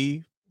to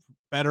see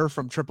better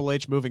from Triple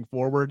H moving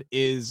forward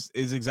is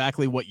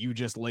exactly what you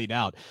just laid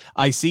out.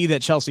 I see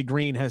that Chelsea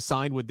Green has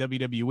signed with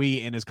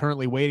WWE and is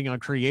currently waiting on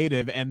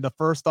creative. And the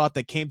first thought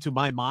that came to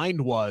my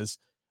mind was,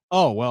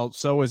 oh, well,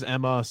 so is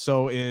Emma,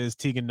 so is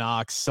Tegan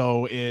Knox,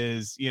 so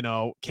is,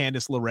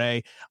 Candice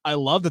LeRae. I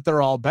love that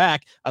they're all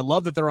back. I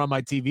love that they're on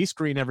my TV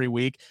screen every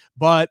week.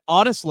 But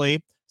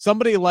honestly,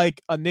 somebody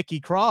like a Nikki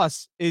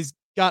Cross is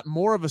got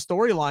more of a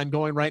storyline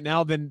going right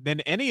now than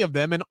any of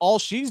them, and all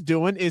she's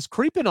doing is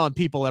creeping on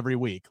people every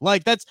week.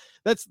 Like, that's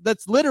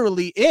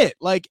literally it.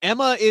 Like,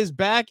 Emma is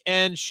back,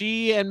 and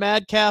she and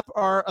Madcap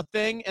are a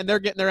thing, and they're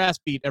getting their ass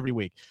beat every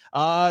week.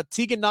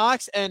 Tegan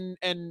Knox and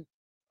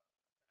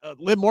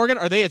Liv Morgan,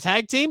 are they a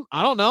tag team?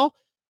 I don't know.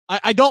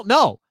 I don't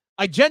know.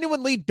 I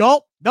genuinely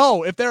don't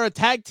know if they're a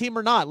tag team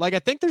or not. Like, I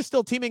think they're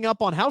still teaming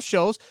up on house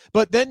shows,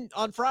 but then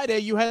on Friday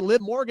you had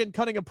Liv Morgan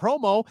cutting a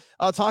promo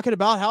talking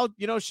about how,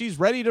 she's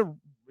ready to,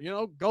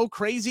 go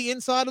crazy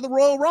inside of the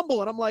Royal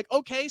Rumble. And I'm like,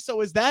 okay,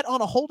 so is that on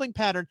a holding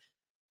pattern?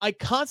 I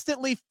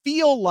constantly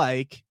feel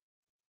like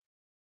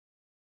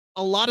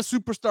a lot of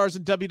superstars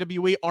in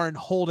WWE are in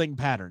holding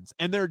patterns,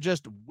 and they're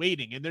just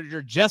waiting, and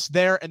they're just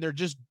there, and they're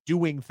just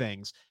doing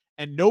things.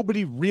 And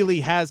nobody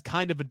really has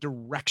kind of a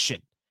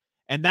direction.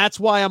 And that's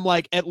why I'm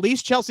like, at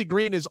least Chelsea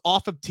Green is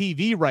off of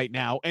TV right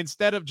now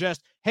instead of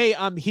just, hey,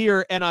 I'm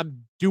here and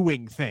I'm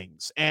doing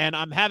things and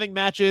I'm having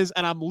matches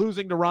and I'm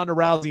losing to Ronda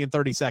Rousey in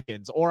 30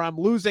 seconds or I'm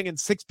losing in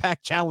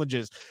 6-pack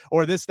challenges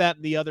or this, that,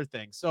 and the other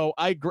thing. So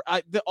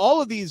all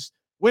of these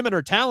women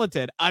are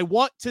talented. I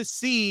want to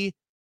see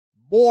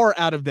more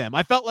out of them.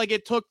 I felt like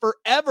it took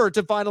forever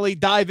to finally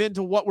dive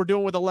into what we're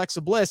doing with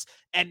Alexa Bliss,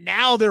 and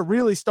now they're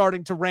really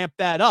starting to ramp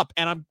that up,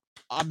 and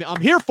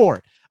I'm here for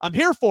it. I'm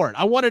here for it.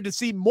 I wanted to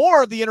see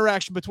more of the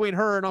interaction between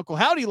her and Uncle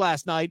Howdy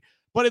last night,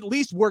 but at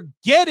least we're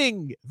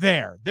getting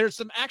there. There's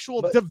some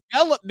actual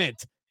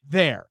development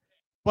there,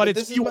 but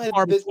it's few and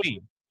far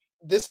between.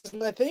 This is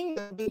my thing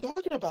I've been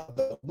talking about,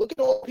 though. Look at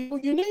all the people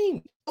you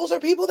named. Those are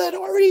people that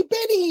already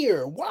been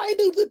here. Why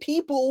do the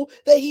people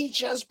that he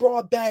just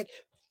brought back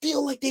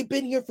feel like they've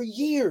been here for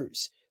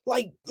years?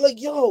 I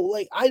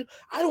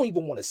don't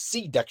even want to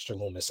see Dexter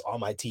Lumis on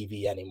my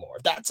TV anymore.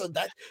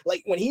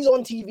 When he's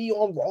on TV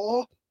on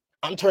Raw,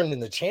 I'm turning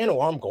the channel,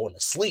 I'm going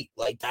to sleep.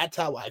 Like, that's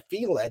how I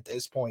feel at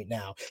this point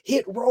now.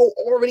 Hit Row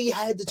already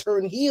had to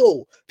turn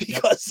heel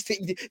because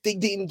they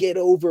didn't get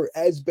over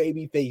as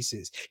baby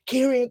faces.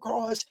 Karrion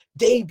Kross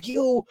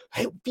debut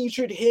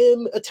featured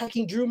him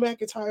attacking Drew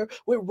McIntyre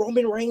with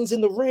Roman Reigns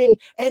in the ring,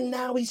 and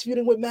now he's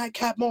feuding with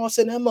Madcap Moss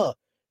and Emma.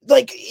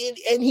 And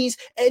he's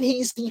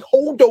the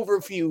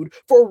holdover feud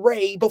for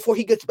Ray before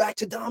he gets back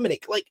to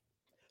Dominic. Like,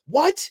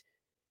 what?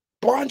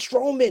 Braun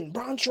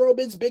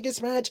Strowman's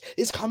biggest match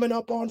is coming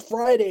up on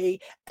Friday,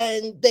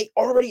 and they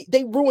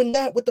ruined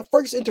that with the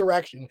first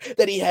interaction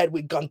that he had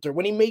with Gunther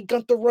when he made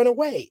Gunther run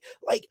away.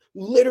 Like,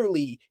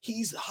 literally,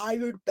 he's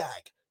hired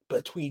back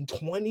between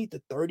 20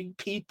 to 30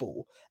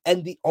 people,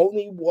 and the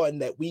only one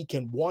that we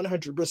can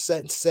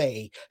 100%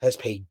 say has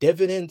paid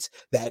dividends,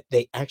 that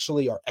they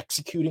actually are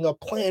executing a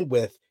plan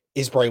with,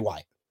 is Bray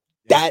Wyatt.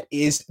 That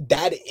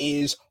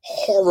is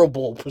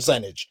horrible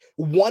percentage.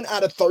 1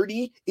 out of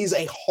 30 is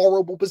a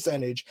horrible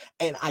percentage,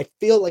 and I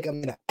feel like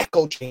I'm in an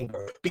echo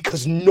chamber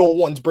because no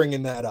one's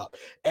bringing that up.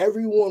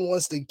 Everyone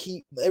wants to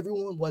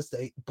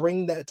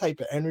bring that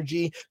type of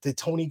energy to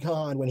Tony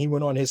Khan when he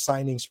went on his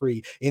signing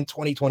spree in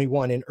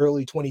 2021 and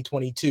early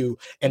 2022,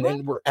 and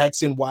then we're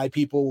asking why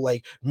people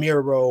like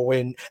Miro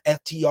and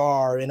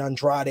FTR and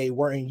Andrade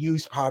weren't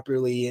used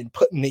properly and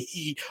putting the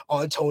heat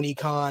on Tony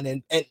Khan,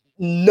 and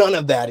none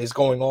of that is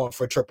going on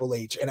for Triple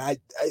H. And I'm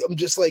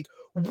just like,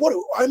 what?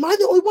 Am I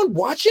the only one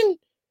watching?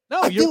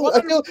 No, I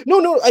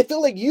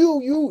feel like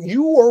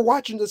you are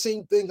watching the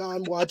same thing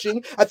I'm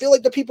watching. I feel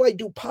like the people I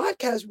do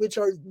podcasts which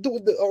are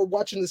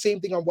watching the same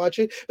thing I'm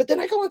watching. But then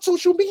I go on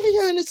social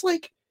media and it's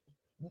like,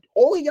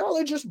 all of y'all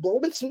are just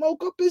blowing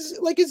smoke up he's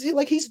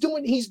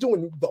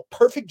doing the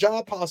perfect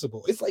job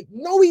possible. It's like,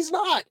 no, he's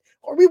not.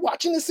 Are we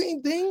watching the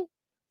same thing?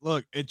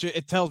 Look,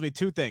 it tells me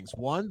two things.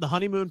 One, the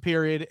honeymoon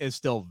period is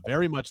still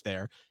very much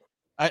there.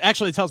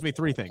 Actually, it tells me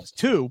three things.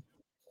 Two,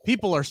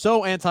 people are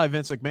so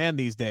anti-Vince McMahon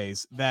these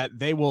days that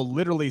they will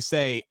literally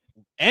say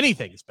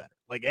anything is better.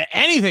 Like,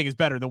 anything is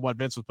better than what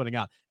Vince was putting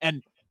out.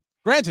 And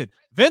granted,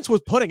 Vince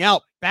was putting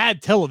out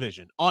bad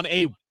television on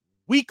a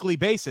weekly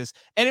basis,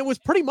 and it was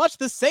pretty much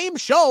the same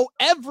show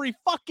every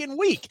fucking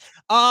week.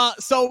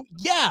 So,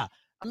 yeah.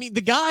 I mean,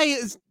 the guy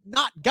is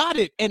not got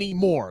it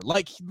anymore.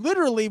 Like,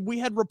 literally, we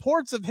had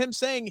reports of him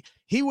saying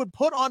he would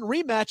put on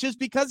rematches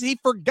because he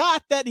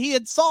forgot that he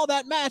had saw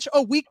that match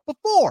a week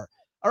before.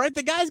 All right,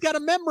 the guy's got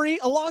a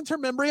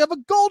long-term memory of a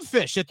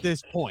goldfish at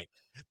this point.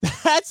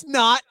 That's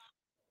not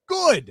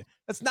good.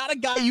 That's not a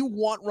guy you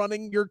want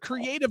running your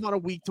creative on a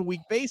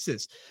week-to-week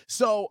basis.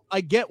 So I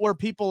get where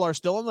people are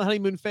still in the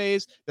honeymoon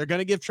phase. They're going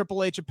to give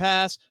Triple H a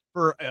pass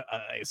for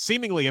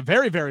seemingly a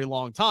very, very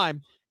long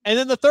time. And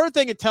then the third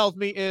thing it tells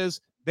me is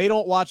they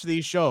don't watch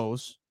these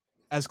shows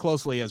as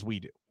closely as we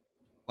do.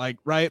 Like,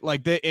 right?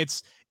 Like,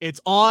 it's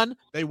on.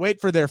 They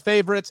wait for their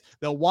favorites.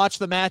 They'll watch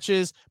the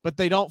matches, but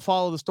they don't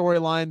follow the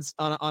storylines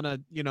on a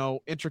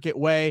intricate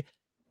way.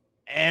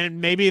 And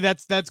maybe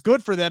that's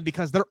good for them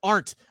because there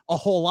aren't a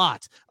whole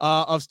lot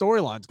of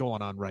storylines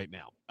going on right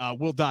now.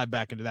 We'll dive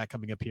back into that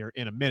coming up here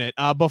in a minute.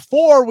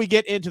 Before we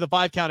get into the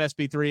 5-count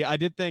SP3, I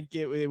did think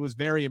it was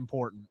very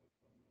important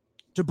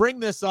to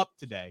bring this up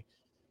today.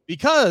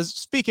 Because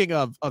speaking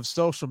of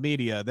social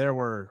media, there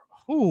were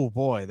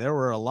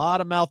a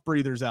lot of mouth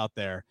breathers out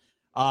there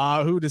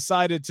who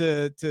decided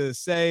to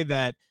say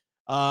that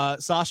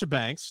Sasha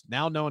Banks,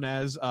 now known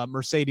as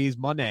Mercedes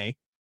Mone,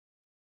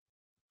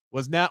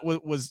 was not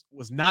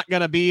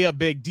going to be a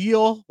big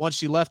deal once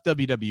she left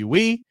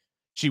WWE.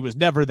 She was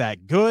never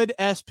that good,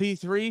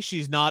 SP3.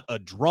 She's not a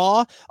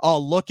draw.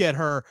 Look at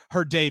her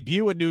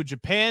debut in New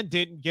Japan.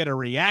 Didn't get a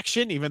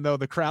reaction, even though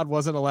the crowd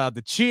wasn't allowed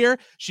to cheer.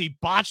 She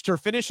botched her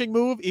finishing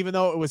move, even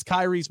though it was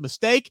Kyrie's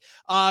mistake.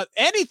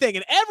 Anything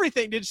and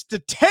everything just to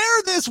tear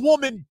this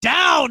woman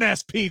down,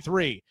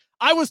 SP3.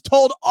 I was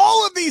told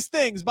all of these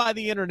things by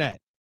the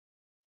internet.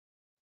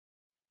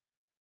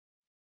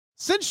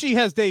 Since she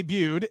has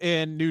debuted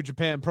in New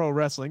Japan Pro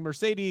Wrestling,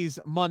 Mercedes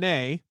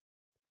Mone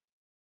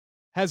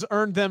has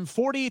earned them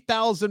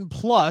 40,000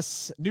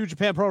 plus New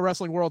Japan Pro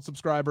Wrestling World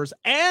subscribers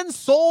and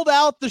sold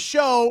out the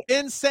show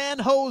in San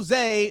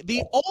Jose.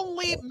 The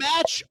only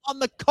match on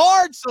the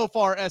card so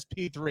far,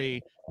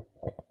 SP3,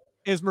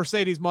 is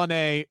Mercedes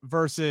Mone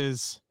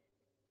versus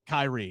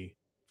Kyrie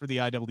for the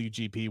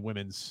IWGP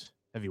Women's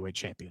Heavyweight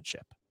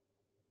Championship.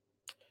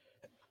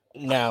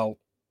 Now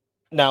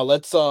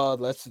let's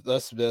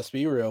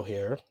be real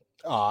here.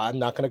 I'm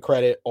not going to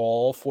credit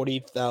all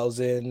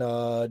 40,000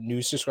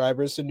 new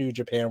subscribers to New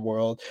Japan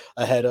World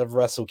ahead of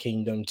Wrestle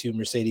Kingdom to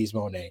Mercedes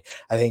Mone.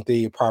 I think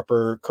the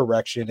proper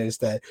correction is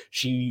that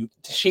she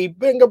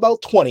bring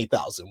about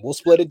 20,000. We'll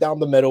split it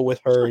down the middle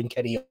with her and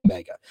Kenny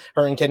Omega.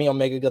 Her and Kenny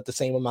Omega got the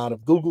same amount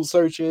of Google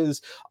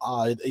searches.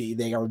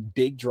 They are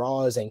big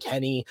draws, and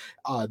Kenny,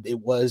 it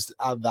was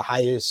the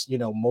highest,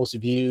 most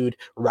viewed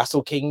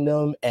Wrestle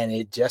Kingdom, and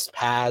it just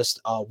passed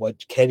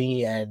what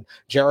Kenny and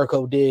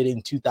Jericho did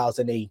in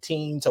 2018.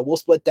 So we'll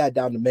split that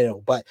down the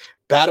middle. But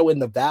Battle in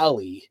the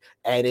Valley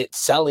and it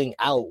selling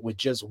out with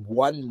just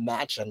one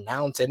match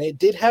announced, and it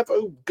did have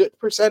a good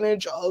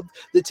percentage of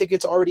the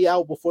tickets already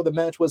out before the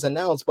match was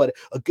announced, but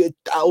a good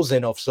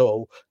 1,000 or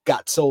so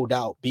got sold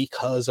out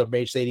because of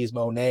Mercedes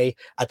Mone. I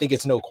think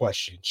it's no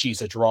question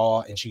she's a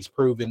draw, and she's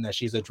proven that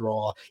she's a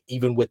draw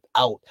even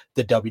without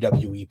the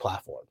WWE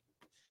platform.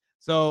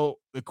 So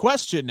the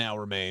question now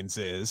remains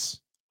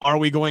is, are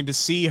we going to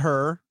see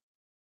her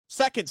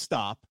second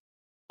stop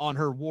on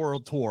her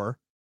world tour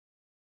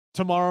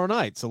tomorrow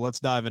night? So let's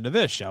dive into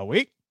this, shall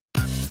we?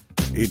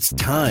 It's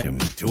time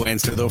to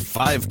answer the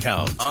 5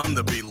 count on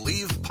the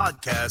Bleav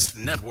Podcast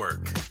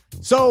Network.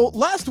 So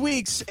last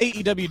week's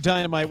AEW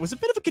Dynamite was a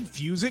bit of a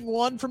confusing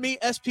one for me,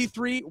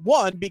 SP3.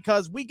 One,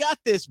 because we got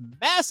this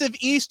massive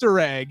Easter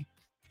egg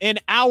in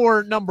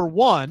hour number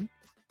 1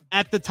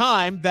 at the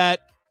time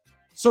that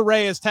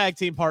Saraya's tag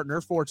team partner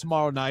for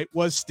tomorrow night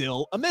was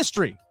still a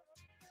mystery.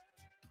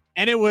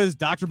 And it was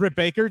Dr. Britt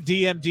Baker,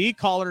 DMD,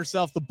 calling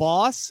herself the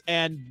boss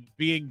and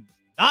being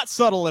not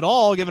subtle at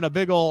all, giving a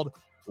big old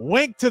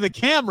wink to the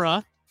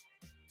camera.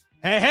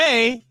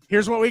 Hey,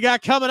 here's what we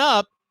got coming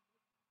up.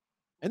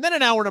 And then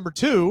in hour number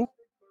 2,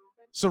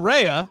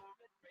 Saraya,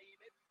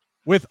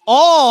 with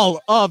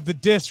all of the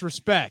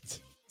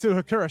disrespect to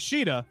Hikaru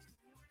Shida,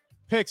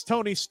 picks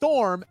Toni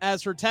Storm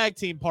as her tag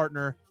team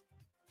partner.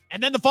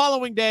 And then the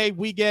following day,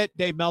 we get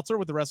Dave Meltzer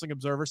with the Wrestling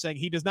Observer saying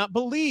he does not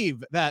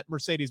believe that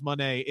Mercedes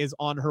Mone is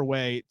on her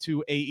way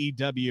to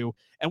AEW.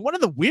 And one of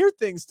the weird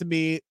things to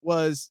me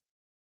was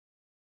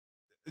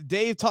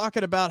Dave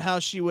talking about how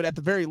she would at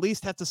the very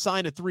least have to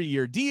sign a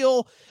 3-year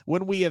deal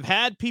when we have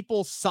had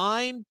people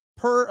sign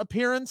per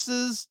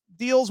appearances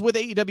deals with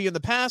AEW in the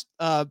past.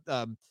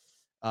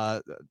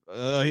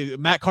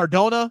 Matt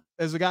Cardona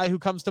is a guy who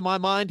comes to my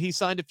mind. He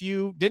signed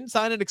didn't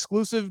sign an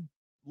exclusive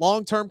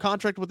long-term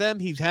contract with them.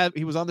 He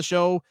was on the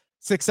show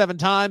 6-7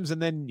 times, and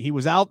then he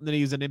was out, and then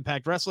he was in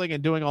Impact Wrestling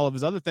and doing all of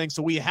his other things.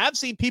 So we have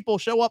seen people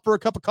show up for a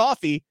cup of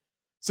coffee,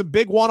 some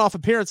big one-off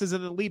appearances,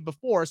 and then leave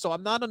before. So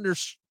I'm not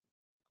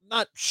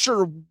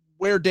sure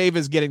where Dave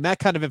is getting that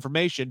kind of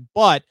information.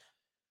 But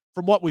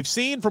from what we've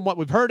seen, from what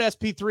we've heard,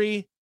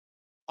 SP3,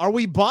 are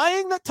we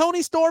buying that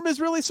Toni Storm is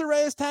really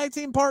Saraya's tag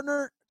team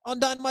partner on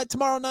Dynamite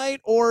tomorrow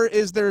night, or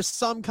is there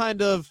some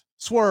kind of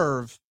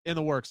swerve in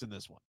the works in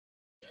this one?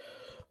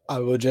 I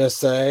will just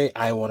say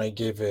I want to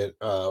give it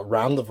a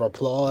round of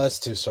applause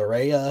to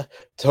Saraya,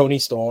 Toni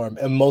Storm,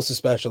 and most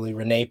especially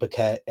Renee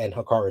Paquette and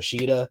Hikaru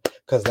Shida,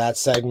 because that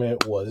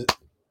segment was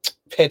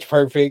pitch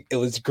perfect. It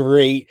was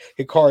great.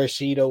 Hikaru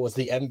Shida was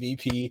the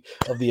MVP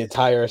of the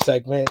entire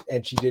segment,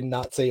 and she did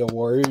not say a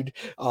word.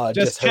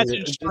 Just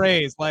catching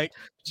strays,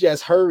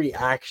 just her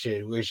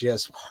reaction was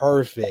just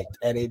perfect,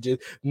 and it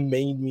just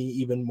made me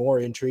even more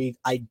intrigued.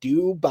 I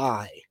do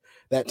buy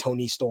that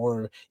Toni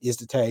Storm is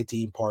the tag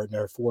team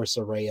partner for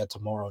Saraya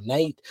tomorrow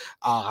night.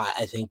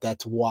 I think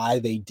that's why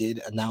they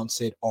did announce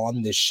it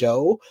on the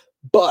show,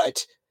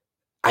 but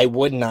I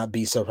would not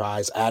be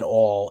surprised at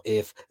all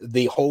if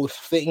the whole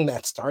thing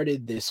that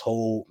started this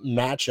whole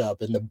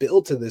matchup and the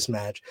build to this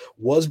match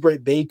was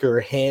Britt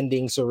Baker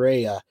handing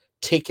Saraya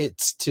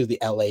tickets to the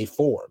LA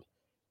Forum.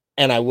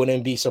 And I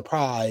wouldn't be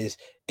surprised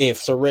if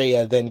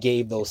Saraya then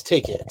gave those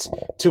tickets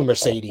to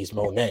Mercedes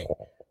Mone.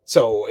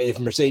 So if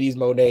Mercedes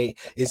Mone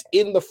is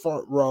in the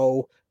front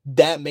row,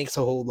 that makes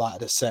a whole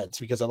lot of sense,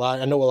 because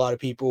I know a lot of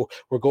people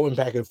were going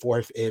back and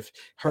forth if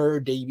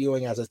her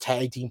debuting as a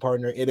tag team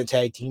partner in a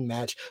tag team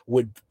match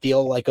would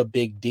feel like a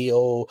big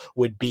deal,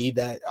 would be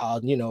that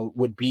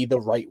would be the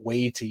right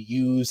way to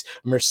use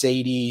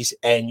Mercedes.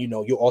 And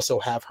you also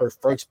have her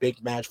first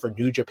big match for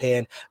New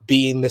Japan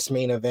being this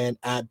main event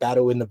at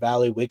Battle in the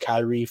Valley with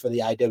Kyrie for the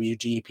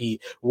IWGP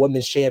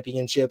Women's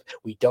Championship.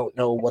 We don't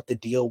know what the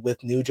deal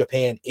with New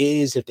Japan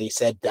is. If they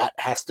said that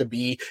has to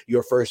be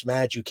your first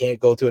match, you can't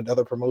go to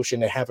another promotion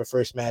and have a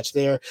first match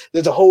there.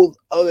 There's a whole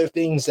other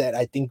things that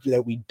I think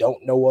that we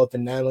don't know of,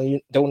 and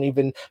don't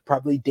even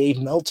probably Dave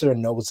Meltzer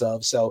knows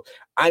of. So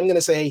I'm going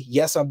to say,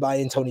 yes, I'm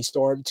buying Toni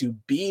Storm to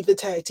be the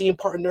tag team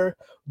partner,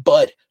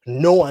 but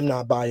no, I'm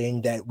not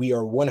buying that we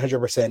are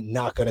 100%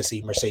 not going to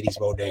see Mercedes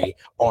Mone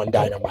on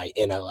Dynamite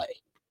in LA.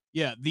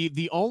 Yeah,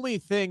 the only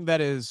thing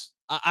that is,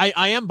 I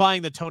am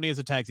buying the Tony as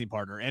a tag team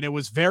partner, and it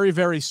was very,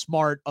 very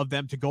smart of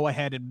them to go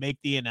ahead and make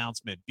the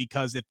announcement,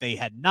 because if they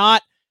had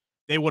not,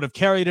 they would have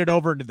carried it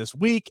over into this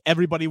week.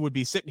 Everybody would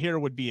be sitting here,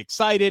 would be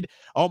excited.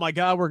 Oh my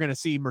God, we're going to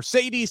see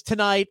Mercedes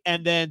tonight.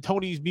 And then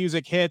Tony's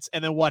music hits.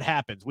 And then what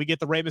happens? We get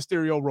the Rey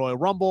Mysterio Royal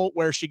Rumble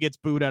where she gets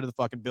booed out of the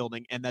fucking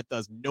building. And that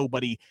does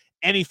nobody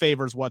any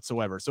favors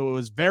whatsoever. So it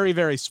was very,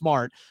 very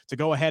smart to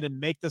go ahead and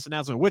make this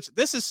announcement, which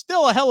this is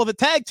still a hell of a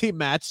tag team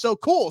match. So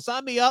cool.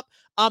 Sign me up.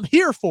 I'm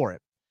here for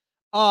it.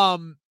 But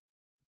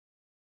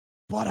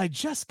I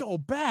just go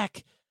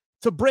back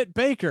to Britt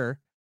Baker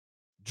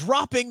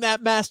dropping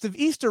that massive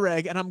Easter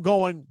egg, and I'm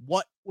going,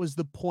 what was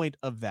the point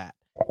of that?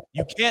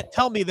 You can't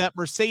tell me that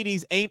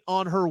Mercedes ain't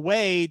on her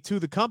way to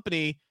the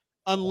company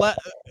unless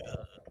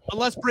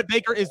Britt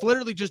Baker is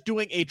literally just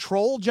doing a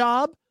troll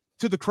job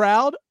to the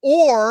crowd,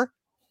 or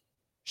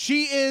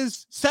she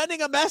is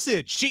sending a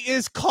message. She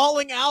is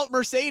calling out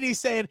Mercedes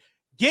saying,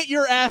 get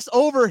your ass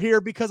over here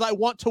because I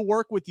want to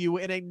work with you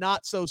in a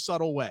not so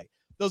subtle way.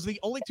 Those are the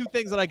only two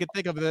things that I could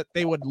think of that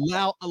they would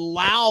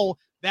allow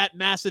that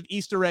massive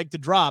Easter egg to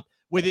drop,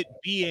 with it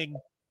being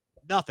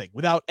nothing,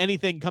 without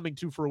anything coming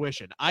to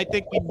fruition. I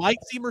think we might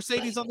see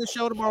Mercedes on the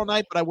show tomorrow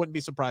night, but I wouldn't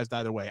be surprised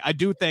either way. I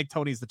do think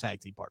Tony's the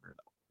tag team partner,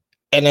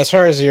 though. And as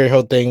far as your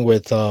whole thing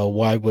with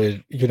why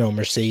would,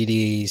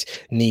 Mercedes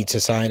need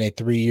to sign a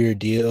 3-year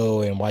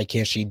deal, and why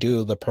can't she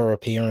do the per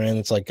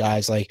appearance like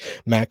guys like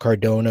Matt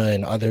Cardona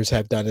and others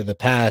have done in the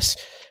past,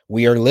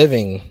 we are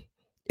living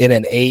in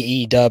an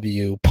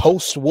AEW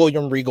post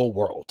William Regal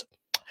world.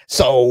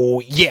 So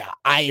yeah,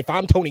 if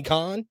I'm Tony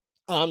Khan,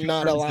 I'm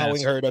not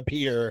allowing her to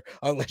appear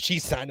unless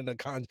she's signing a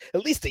contract.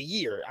 At least a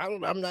year.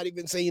 I'm not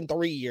even saying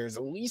 3 years.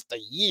 At least a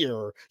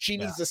year. She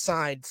needs to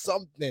sign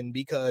something,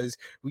 because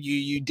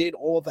you did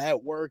all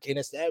that work in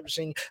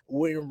establishing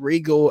William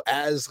Regal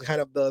as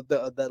kind of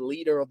the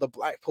leader of the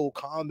Blackpool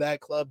Combat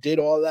Club. Did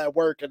all that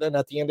work, and then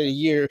at the end of the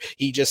year,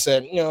 he just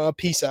said,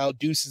 peace out,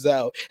 deuces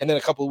out. And then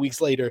a couple of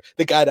weeks later,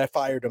 the guy that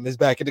fired him is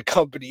back in the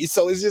company.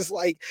 So it's just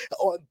like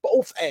on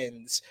both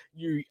ends.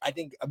 I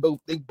think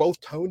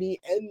both Tony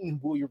and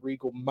William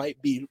Regal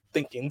might be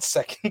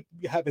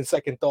having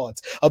second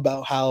thoughts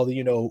about how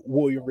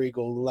William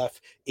Regal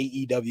left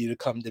AEW to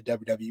come to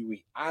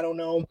WWE. I don't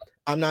know.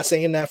 I'm not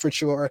saying that for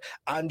sure.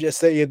 I'm just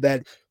saying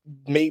that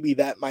maybe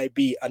that might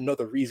be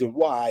another reason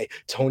why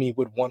Tony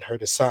would want her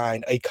to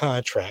sign a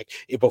contract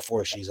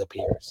before she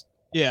appears.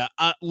 Yeah,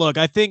 look,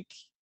 I think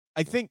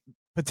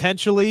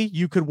potentially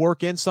you could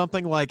work in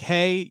something like,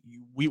 hey,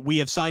 we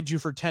have signed you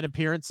for 10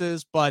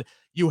 appearances, but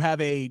you have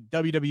a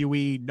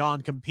WWE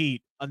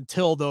non-compete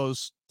until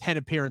those 10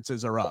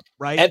 appearances are up,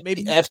 right?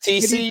 Maybe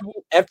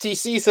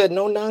FTC said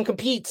no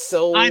non-competes.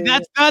 So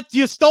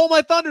you stole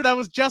my thunder. That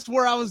was just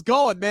where I was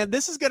going, man.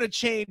 This is going to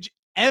change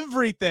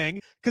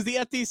everything, because the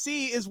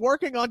FTC is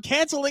working on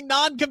canceling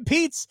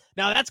non-competes.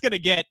 Now that's going to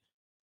get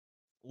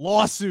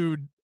lawsuit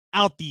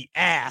out the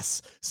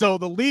ass. So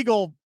the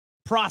legal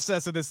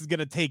process of this is going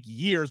to take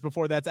years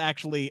before that's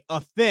actually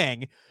a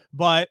thing.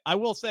 But I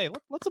will say,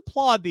 let's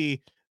applaud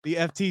the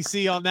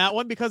FTC on that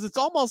one, because it's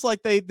almost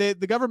like the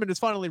government has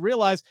finally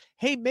realized,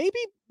 hey, maybe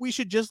we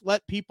should just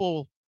let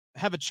people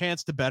have a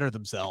chance to better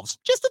themselves.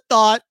 Just a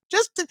thought,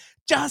 just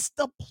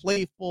a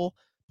playful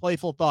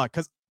thought.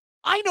 Because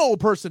I know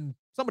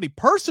somebody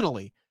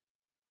personally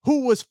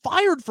who was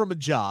fired from a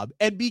job,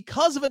 and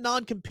because of a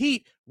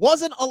non-compete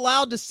wasn't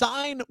allowed to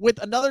sign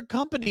with another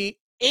company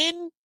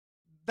in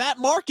that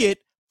market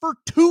for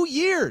 2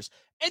 years,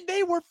 and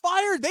they were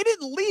fired. They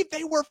didn't leave.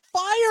 They were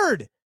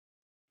fired.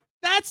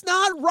 That's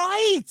not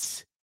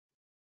right.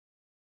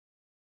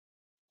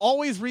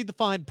 Always read the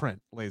fine print,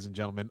 ladies and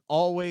gentlemen.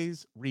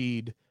 Always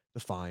read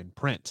the fine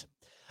print.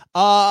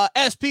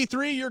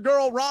 SP3, your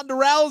girl Ronda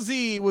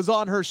Rousey was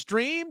on her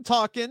stream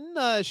talking.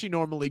 She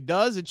normally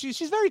does, and she's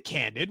very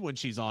candid when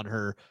she's on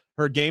her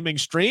gaming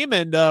stream,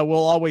 and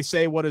will always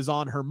say what is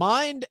on her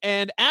mind.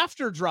 And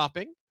after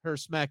dropping her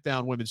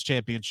SmackDown Women's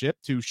Championship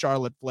to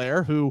Charlotte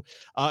Flair, who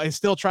is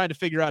still trying to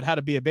figure out how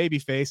to be a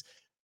babyface,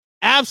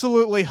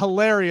 absolutely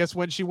hilarious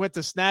when she went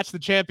to snatch the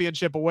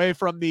championship away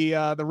from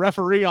the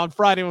referee on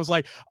Friday and was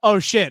like, oh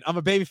shit, I'm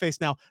a babyface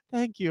now.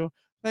 Thank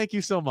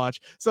you so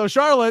much. So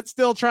Charlotte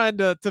still trying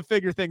to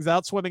figure things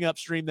out, swimming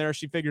upstream there.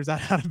 She figures out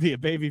how to be a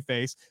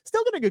babyface.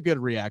 Still getting a good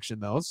reaction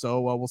though.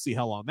 So we'll see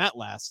how long that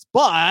lasts.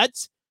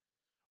 But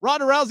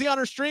Ronda Rousey on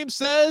her stream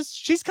says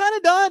she's kind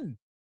of done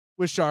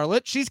with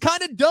Charlotte. She's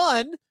kind of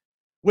done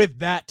with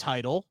that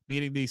title,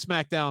 meaning the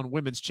SmackDown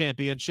Women's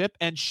Championship.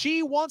 And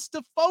she wants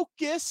to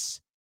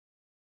focus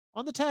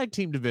on the tag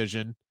team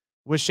division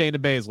with Shayna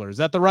Baszler. Is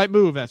that the right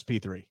move,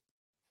 SP3?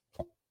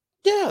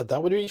 Yeah,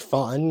 that would be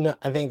fun.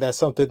 I think that's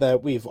something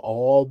that we've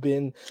all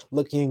been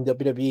looking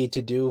WWE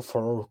to do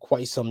for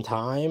quite some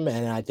time,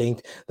 and I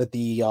think that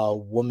the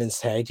women's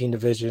tag team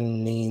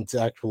division needs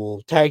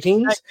actual tag Tag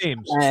teams,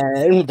 teams.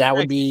 and that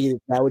would Tag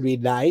teams. be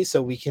nice.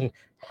 So we can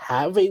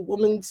have a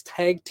women's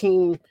tag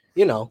team,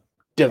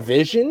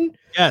 division.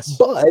 Yes.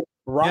 But Yes.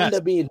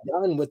 Ronda being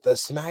done with the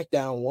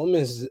SmackDown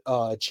Women's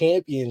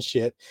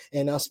Championship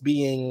and us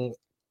being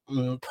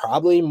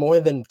probably more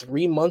than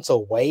 3 months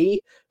away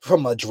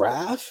from a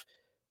draft,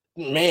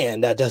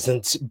 man, that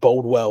doesn't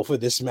bode well for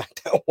this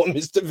SmackDown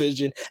Women's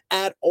division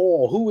at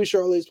all. Who is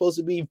Charlotte supposed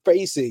to be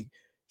facing?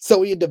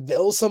 Sonya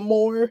Deville some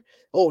more?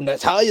 Oh,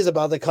 Natalia's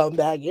about to come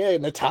back. Yeah,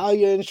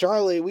 Natalia and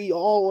Charlotte. We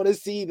all want to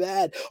see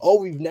that. Oh,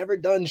 we've never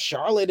done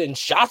Charlotte and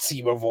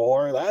Shotzi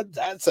before.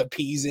 That's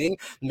appeasing.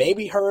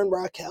 Maybe her and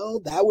Raquel.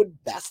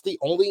 That's the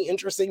only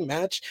interesting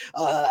match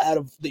out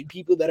of the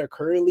people that are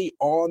currently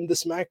on the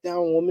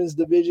SmackDown Women's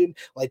division.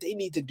 Like, they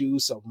need to do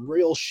some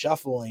real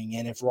shuffling.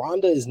 And if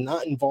Ronda is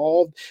not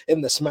involved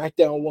in the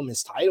SmackDown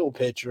Women's title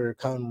picture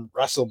come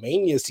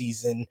WrestleMania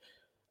season,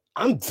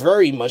 I'm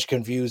very much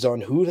confused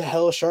on who the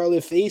hell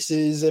Charlotte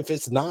faces if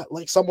it's not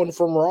like someone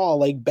from Raw,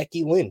 like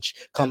Becky Lynch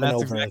And coming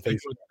over and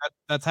facing.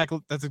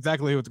 that's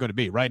exactly who it's going to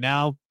be. Right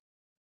now,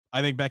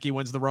 I think Becky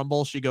wins the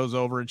Rumble. She goes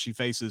over and she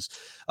faces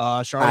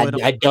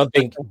Charlotte. I don't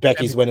think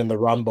Becky's winning the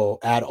Rumble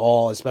at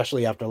all,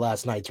 especially after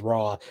last night's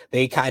Raw.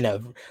 They kind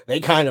of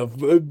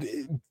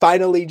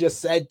finally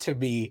just said to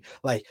me,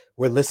 like,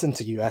 we're listening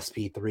to you,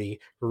 SP3.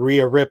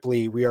 Rhea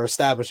Ripley, we are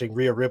establishing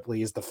Rhea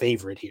Ripley is the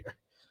favorite here.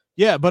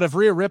 Yeah, but if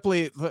Rhea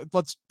Ripley,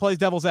 let's play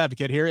devil's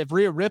advocate here. If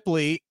Rhea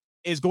Ripley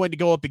is going to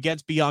go up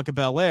against Bianca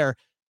Belair,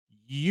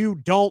 you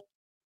don't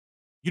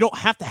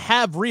have to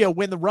have Rhea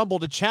win the Rumble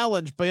to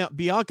challenge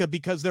Bianca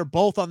because they're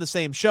both on the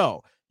same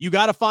show. You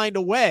got to find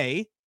a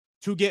way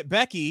to get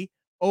Becky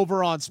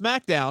over on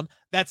SmackDown.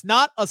 That's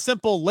not a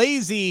simple,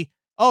 lazy,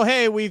 oh,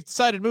 hey, we've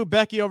decided to move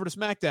Becky over to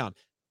SmackDown.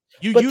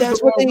 But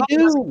that's what they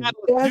do. That's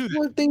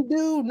what they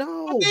do.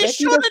 No, but they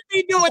shouldn't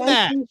be doing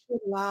that. Becky should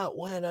not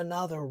win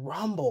another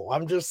Rumble.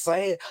 I'm just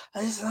saying,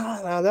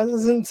 that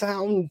doesn't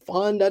sound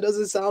fun. That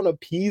doesn't sound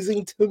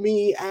appeasing to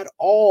me at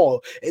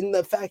all. And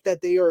the fact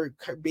that they are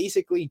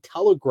basically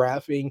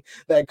telegraphing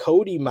that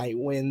Cody might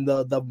win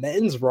the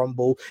men's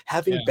Rumble,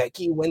 having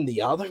Becky win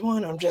the other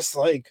one, I'm just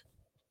like,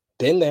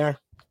 been there,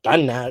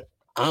 done that.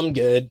 I'm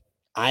good.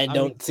 I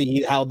don't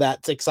see how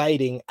that's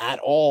exciting at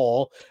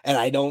all. And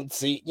I don't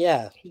see,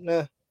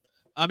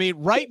 I mean,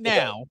 right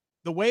now,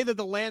 the way that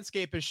the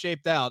landscape is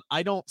shaped out,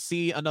 I don't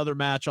see another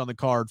match on the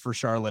card for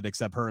Charlotte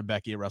except her and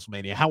Becky at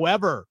WrestleMania.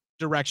 However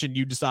direction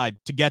you decide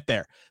to get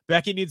there.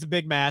 Becky needs a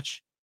big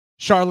match.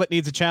 Charlotte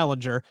needs a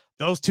challenger.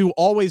 Those two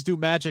always do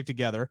magic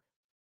together.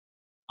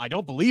 I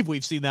don't believe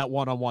we've seen that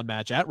one-on-one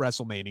match at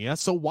WrestleMania.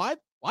 So why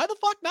the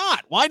fuck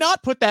not? Why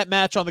not put that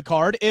match on the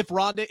card if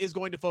Ronda is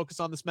going to focus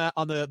on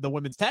the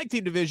women's tag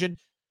team division,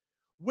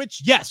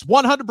 which, yes,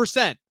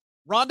 100%.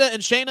 Ronda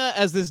and Shayna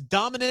as this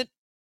dominant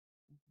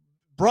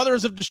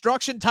Brothers of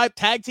Destruction type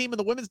tag team in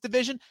the women's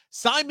division,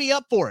 sign me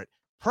up for it.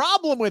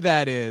 Problem with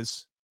that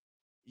is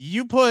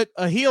you put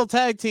a heel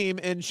tag team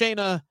in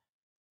Shayna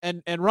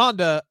and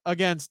Ronda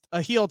against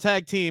a heel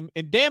tag team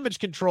in Damage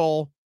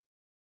Control.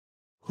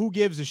 Who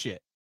gives a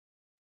shit?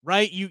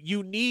 Right?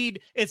 You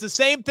need, it's the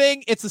same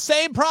thing. It's the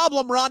same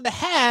problem Ronda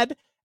had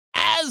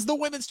as the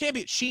women's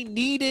champion. She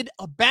needed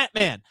a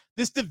Batman.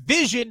 This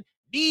division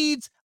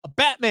needs a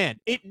Batman.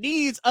 It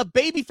needs a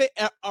baby face.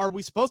 Are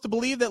we supposed to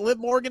believe that Liv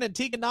Morgan and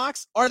Tegan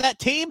Nox are that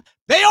team?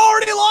 They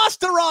already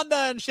lost to Ronda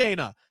and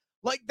Shayna.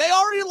 Like, they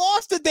already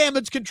lost to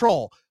Damage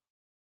Control.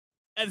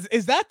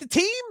 Is that the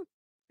team?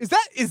 Is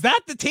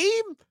that the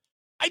team?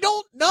 I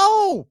don't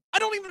know. I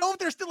don't even know if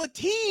they're still a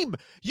team.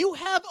 You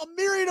have a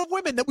myriad of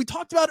women that we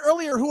talked about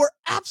earlier who are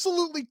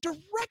absolutely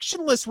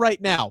directionless right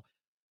now.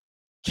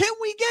 Can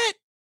we get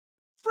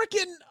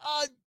freaking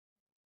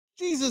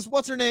Jesus,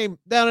 what's her name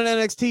down in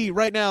NXT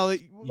right now?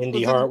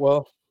 Indy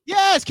Hartwell.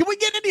 Yes. Can we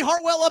get Indy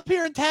Hartwell up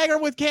here and tag her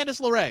with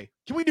Candice LeRae?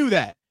 Can we do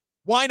that?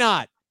 Why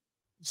not?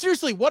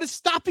 Seriously, what is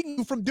stopping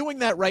you from doing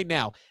that right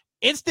now?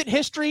 Instant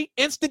history,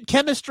 instant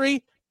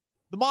chemistry,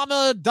 the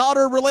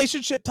mama-daughter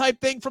relationship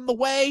type thing from the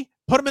way.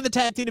 Put them in the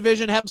tag team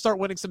division, have them start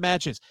winning some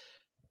matches.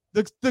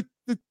 The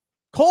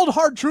cold,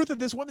 hard truth of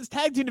this women's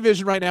tag team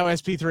division right now,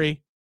 SP3,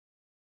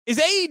 is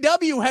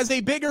AEW has a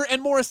bigger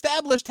and more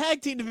established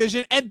tag team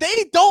division, and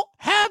they don't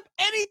have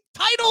any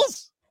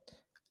titles.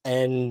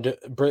 And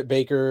Britt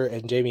Baker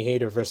and Jamie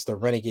Hayter versus the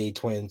Renegade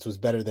Twins was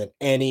better than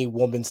any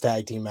women's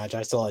tag team match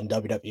I saw in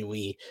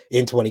WWE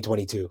in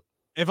 2022.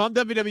 If I'm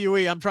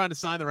WWE, I'm trying to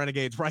sign the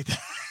Renegades right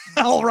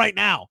now. Right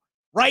now.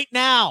 Right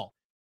now.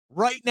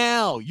 Right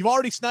now. You've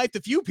already sniped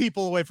a few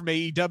people away from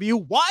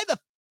AEW. Why the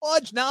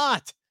fudge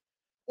not?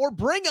 Or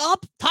bring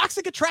up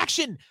Toxic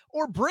Attraction,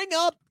 or bring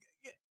up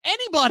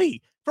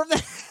anybody from the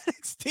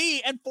NXT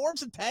and form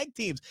some tag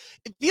teams.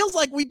 It feels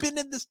like we've been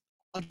in this,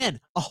 again,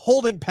 a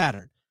holding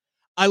pattern.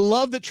 I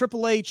love that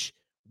Triple H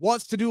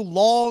wants to do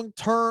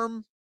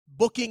long-term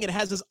booking and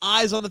has his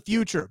eyes on the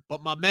future.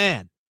 But my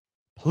man,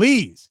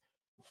 please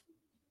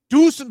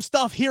do some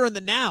stuff here in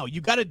the now.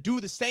 You got to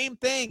do the same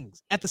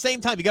things at the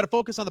same time. You got to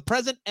focus on the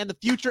present and the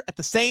future at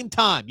the same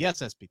time. Yes,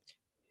 SP.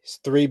 His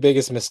 3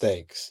 biggest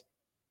mistakes.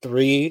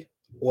 3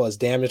 was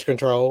Damage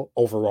Control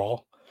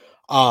overall.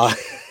 Uh,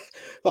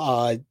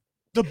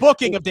 The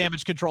booking of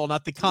Damage Control,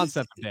 not the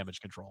concept of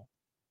Damage Control.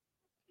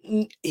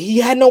 He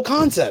had no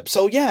concept.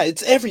 So yeah,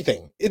 it's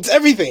everything. It's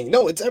everything.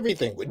 No, it's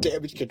everything with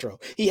Damage Control.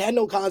 He had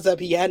no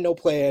concept. He had no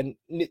plan.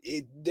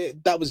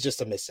 That was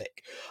just a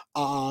mistake.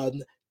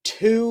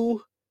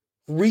 2,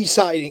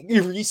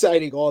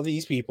 reciting all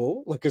these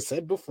people. Like I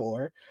said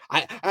before,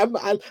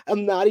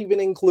 I'm not even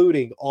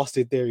including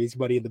Austin Theory's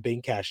Money in the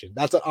Bank cash in.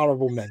 That's an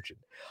honorable mention.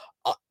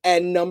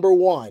 And number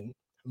 1,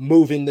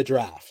 moving the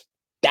draft.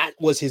 That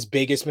was his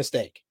biggest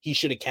mistake. He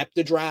should have kept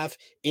the draft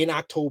in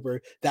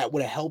October. That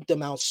would have helped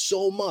him out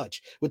so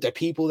much with the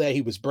people that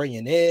he was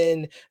bringing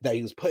in, that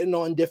he was putting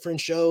on different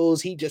shows.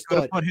 He just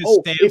thought,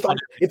 oh,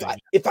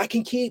 if I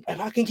can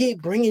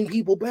keep bringing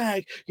people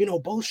back,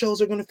 both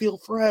shows are going to feel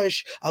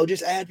fresh. I'll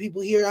just add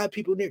people here, add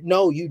people there.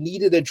 No, you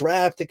needed a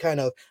draft to kind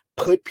of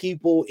put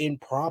people in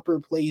proper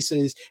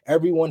places.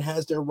 Everyone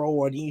has their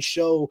role on each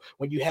show.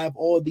 When you have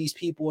all of these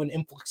people, an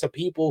influx of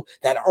people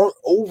that aren't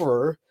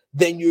over,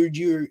 then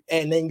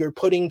you're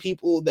putting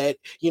people that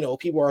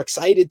people are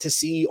excited to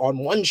see on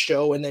one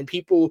show, and then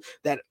people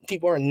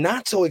are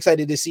not so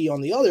excited to see on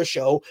the other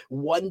show.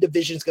 One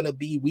division is going to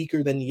be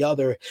weaker than the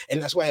other,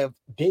 and that's why I've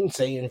been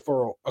saying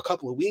for a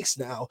couple of weeks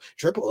now,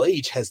 Triple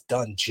H has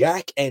done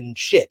jack and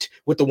shit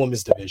with the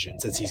women's division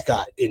since he's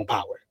got in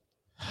power.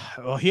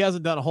 Well, he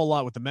hasn't done a whole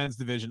lot with the men's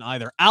division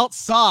either,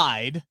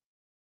 outside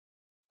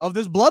of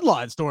this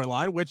Bloodline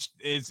storyline, which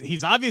is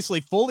he's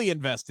obviously fully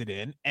invested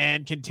in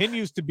and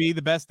continues to be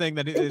the best thing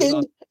that it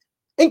is.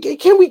 And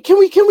can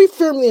we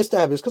firmly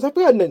establish, because I've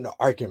gotten into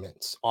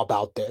arguments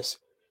about this,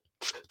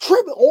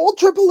 all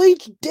Triple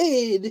H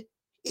did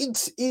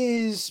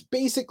is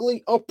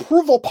basically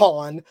approve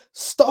upon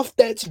stuff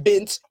that's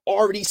Vince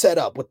already set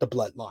up with the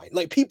Bloodline.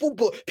 Like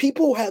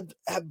people have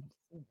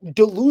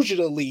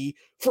delusionally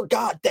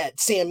forgot that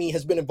Sammy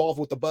has been involved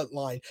with the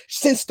Bloodline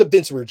since the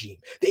Vince regime.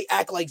 They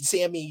act like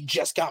Sammy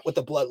just got with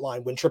the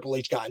Bloodline when Triple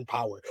H got in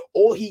power.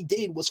 All he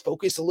did was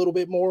focus a little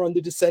bit more on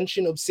the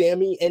dissension of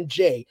Sammy and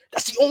Jay.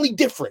 That's the only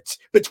difference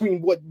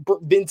between what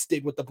Vince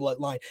did with the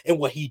Bloodline and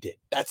what he did.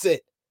 That's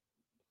it.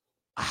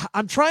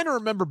 I'm trying to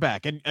remember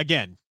back, and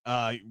again,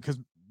 because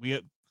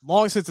we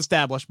long since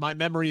established, my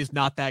memory is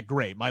not that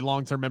great. My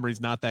long-term memory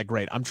is not that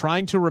great. I'm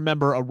trying to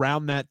remember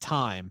around that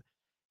time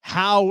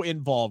how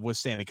involved was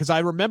Sammy, because I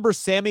remember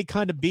Sammy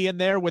kind of being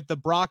there with the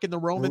Brock and the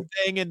Roman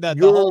thing, and the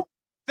whole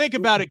think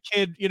about it,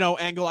 kid,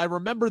 angle. I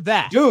remember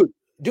that.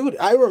 Dude,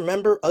 I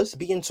remember us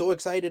being so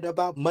excited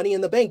about Money in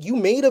the Bank. You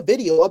made a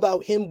video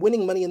about him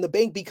winning Money in the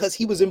Bank because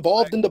he was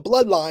involved in the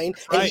Bloodline,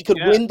 and he could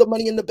win the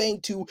Money in the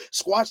Bank to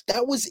squash.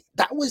 That was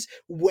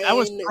when that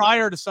was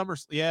prior to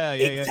SummerSlam. Yeah,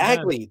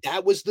 exactly. Yeah.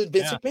 That was the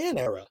Vince McMahon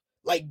era.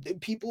 Like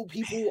people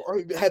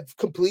have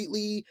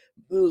completely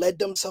led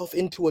themselves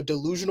into a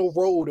delusional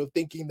road of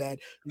thinking that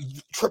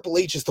Triple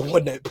H is the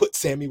one that put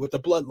Sammy with the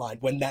Bloodline,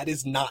 when that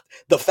is not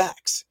the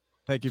facts.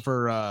 Thank you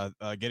for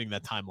getting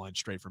that timeline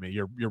straight for me.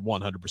 You're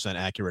 100%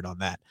 accurate on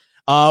that.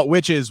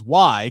 Which is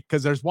why,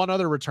 because there's one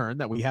other return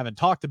that we haven't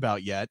talked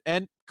about yet,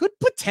 and could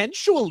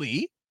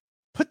potentially,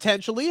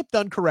 if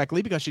done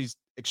correctly, because she's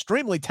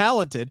extremely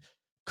talented,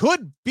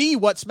 could be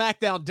what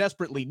SmackDown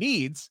desperately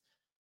needs.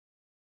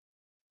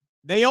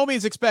 Naomi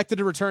is expected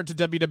to return to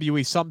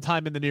WWE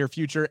sometime in the near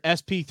future.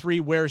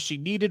 SP3, where is she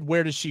needed?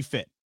 Where does she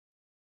fit?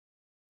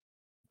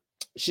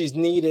 She's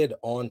needed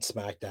on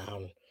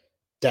SmackDown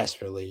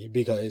desperately,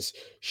 because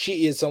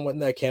she is someone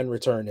that can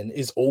return and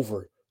is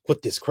over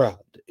with this crowd,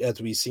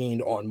 as we've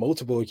seen on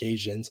multiple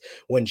occasions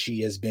when she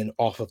has been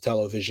off of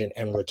television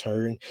and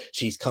returned.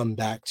 She's come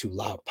back to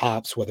loud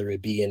pops, whether it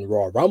be in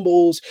Raw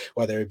Rumbles,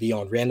 whether it be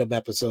on random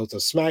episodes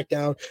of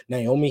SmackDown.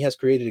 Naomi has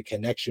created a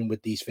connection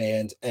with these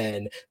fans,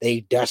 and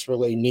they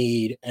desperately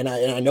need, and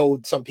I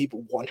know some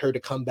people want her to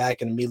come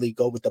back and immediately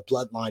go with the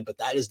Bloodline, but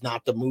that is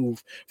not the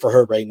move for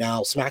her right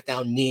now.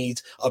 SmackDown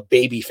needs a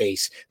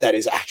babyface that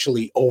is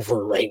actually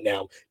over right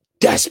now,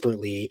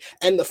 desperately.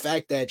 And the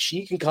fact that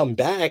she can come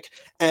back,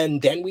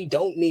 and then we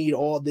don't need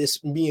all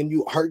this me and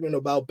you arguing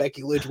about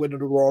Becky Lynch winning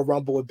the Royal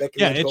Rumble and Becky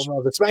Lynch going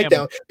on the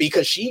SmackDown,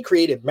 because she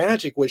created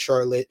magic with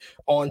Charlotte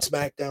on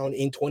SmackDown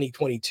in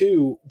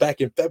 2022,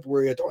 back in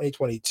February of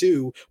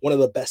 2022, one of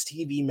the best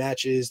TV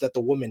matches that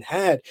the woman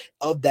had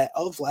of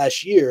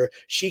last year.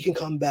 She can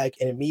come back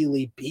and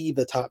immediately be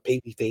the top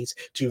babyface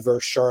to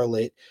verse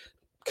Charlotte,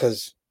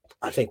 because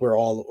I think we're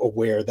all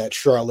aware that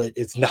Charlotte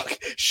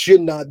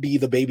should not be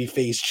the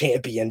babyface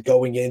champion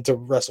going into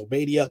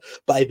WrestleMania.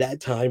 By that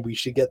time, we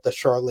should get the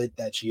Charlotte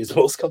that she is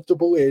most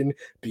comfortable in,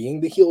 being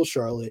the heel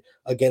Charlotte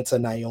against a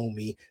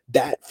Naomi.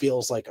 That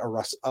feels like a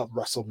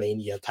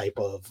WrestleMania type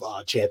of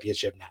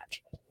championship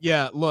match.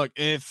 Yeah, look,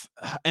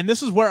 and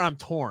this is where I'm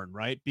torn,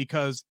 right?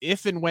 Because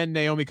if and when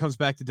Naomi comes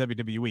back to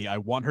WWE, I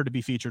want her to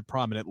be featured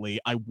prominently.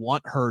 I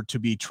want her to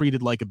be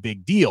treated like a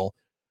big deal,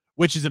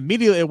 which is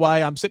immediately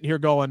why I'm sitting here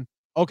going,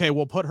 okay,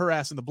 we'll put her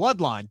ass in the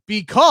bloodline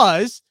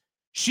because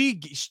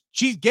she's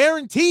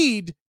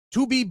guaranteed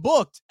to be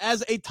booked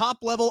as a top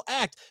level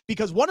act,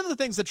 because one of the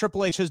things that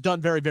Triple H has done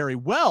very, very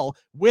well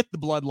with the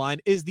bloodline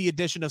is the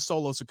addition of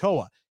Solo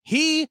Sikoa.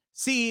 He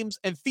seems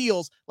and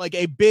feels like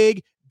a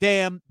big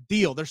damn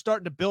deal. They're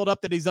starting to build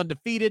up that he's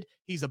undefeated.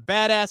 He's a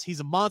badass. He's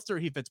a monster.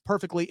 He fits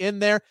perfectly in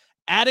there.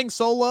 Adding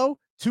Solo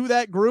to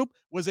that group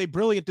was a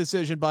brilliant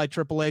decision by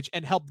Triple H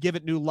and helped give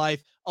it new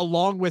life,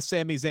 along with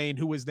Sami Zayn,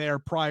 who was there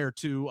prior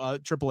to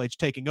Triple H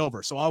taking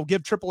over. So I'll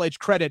give Triple H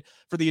credit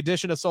for the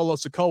addition of Solo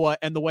Sikoa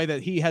and the way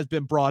that he has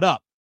been brought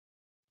up.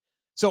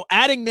 So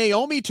adding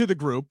Naomi to the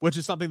group, which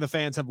is something the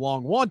fans have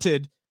long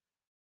wanted,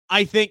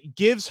 I think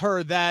gives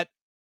her that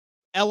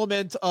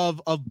element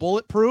of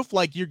bulletproof.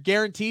 Like, you're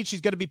guaranteed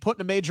she's going to be put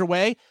in a major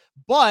way.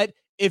 But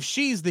if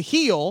she's the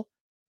heel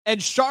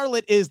and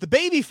Charlotte is the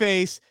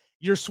babyface,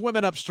 you're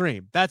swimming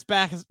upstream. That's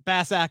bass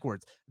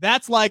backwards.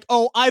 That's like,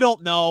 oh, I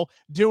don't know,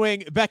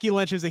 doing Becky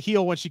Lynch as a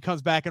heel when she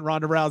comes back and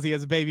Ronda Rousey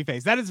as a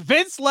babyface. That is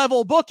Vince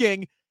level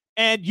booking,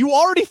 and you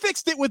already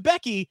fixed it with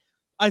Becky.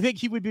 I think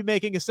he would be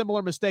making a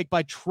similar mistake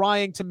by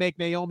trying to make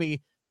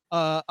Naomi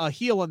a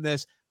heel in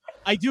this.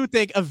 I do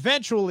think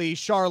eventually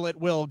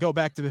Charlotte will go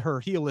back to her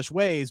heelish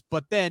ways,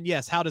 but then,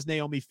 yes, how does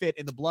Naomi fit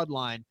in the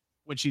bloodline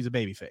when she's a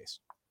babyface?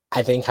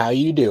 I think how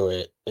you do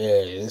it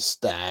is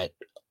that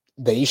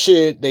they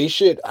should,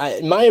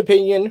 in my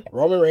opinion,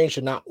 Roman Reigns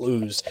should not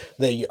lose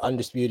the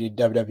undisputed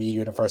WWE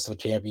Universal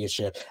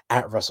Championship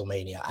at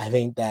WrestleMania. I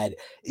think that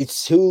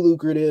it's too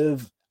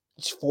lucrative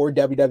for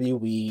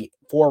WWE,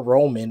 for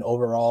Roman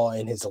overall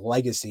and his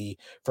legacy,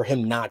 for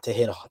him not to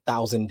hit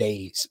 1,000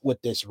 days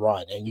with this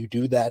run. And you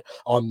do that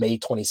on May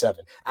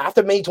 27th.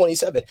 After May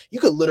 27th, you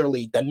could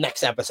literally, the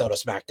next episode of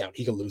SmackDown,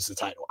 he could lose the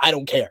title. I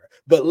don't care.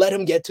 But let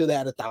him get to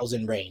that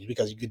 1,000 range,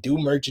 because you could do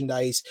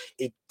merchandise.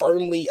 It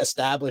firmly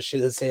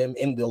establishes him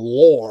in the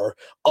lore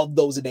of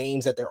those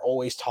names that they're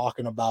always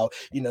talking about,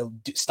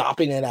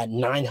 stopping it at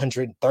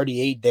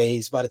 938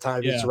 days by the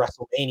time it's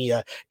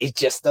WrestleMania. It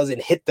just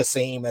doesn't hit the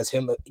same as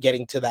him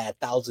getting to that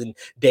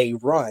 1,000-day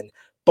run.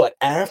 But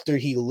after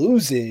he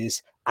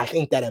loses, I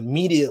think that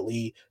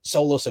immediately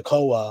Solo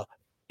Sikoa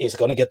is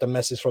going to get the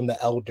message from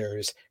the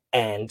elders,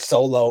 and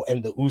Solo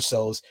and the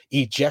Usos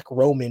eject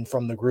Roman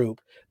from the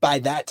group. By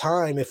that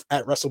time, if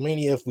at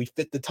WrestleMania, if we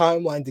fit the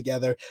timeline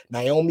together,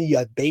 Naomi,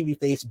 a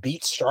babyface,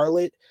 beats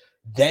Charlotte.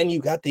 Then you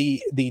got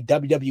the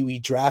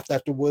WWE draft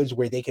afterwards,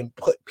 where they can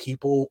put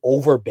people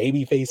over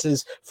baby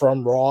faces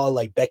from Raw,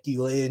 like Becky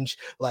Lynch,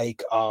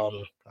 like I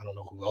don't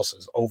know who else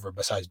is over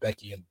besides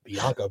Becky and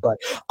Bianca, but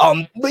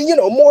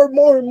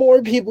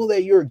more people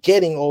that you're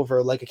getting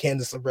over, like a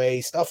Candice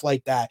LeRae, stuff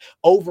like that,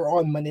 over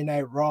on Monday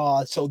Night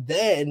Raw. So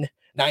then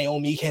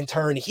Naomi can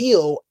turn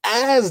heel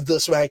as the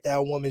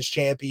SmackDown Women's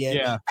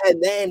Champion,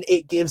 and then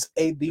it gives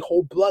the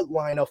whole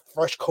bloodline a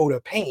fresh coat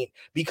of paint,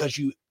 because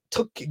you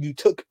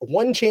took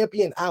one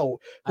champion out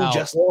who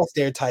just lost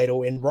their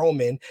title in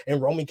Roman, and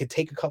Roman could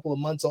take a couple of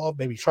months off,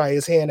 maybe try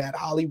his hand at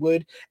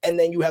Hollywood, and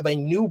then you have a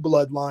new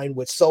bloodline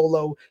with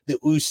Solo, the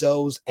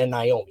Usos, and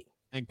Naomi.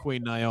 And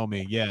Queen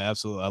Naomi. Yeah,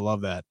 absolutely. I love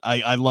that.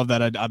 I love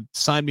that. I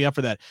sign me up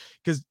for that,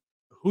 because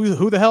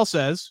who the hell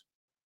says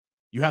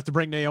you have to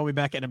bring Naomi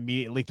back and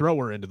immediately throw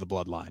her into the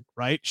bloodline,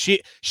 right?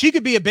 She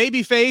could be a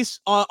baby face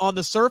on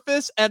the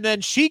surface, and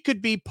then she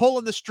could be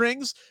pulling the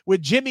strings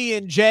with Jimmy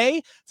and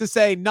Jay to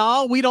say,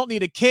 nah, we don't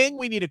need a king.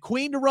 We need a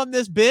queen to run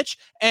this bitch,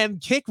 and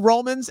kick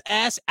Roman's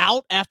ass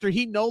out after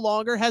he no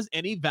longer has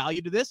any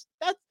value to this.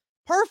 That's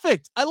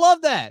perfect. I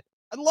love that.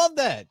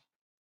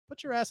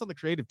 Put your ass on the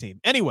creative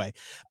team. Anyway,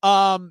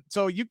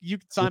 so you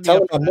can sign me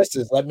up. Tell my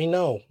missus, let me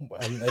know.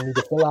 I need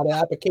to fill out an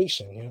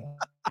application.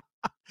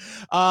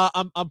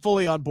 I'm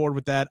fully on board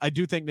with that. I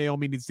do think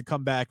Naomi needs to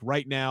come back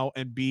right now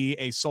and be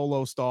a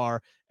solo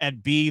star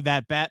and be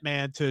that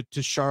Batman to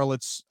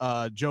Charlotte's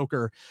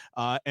Joker,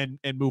 and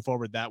move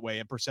forward that way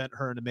and present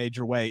her in a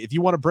major way. If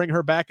you want to bring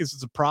her back as a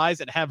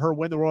surprise and have her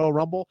win the Royal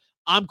Rumble,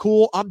 I'm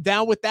cool. I'm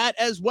down with that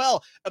as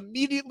well.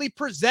 Immediately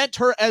present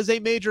her as a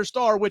major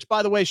star, which,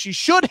 by the way, she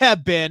should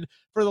have been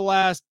for the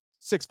last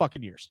 6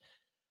 fucking years.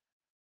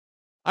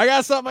 I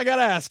got something I got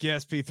to ask you,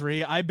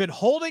 SP3. I've been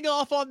holding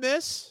off on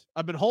this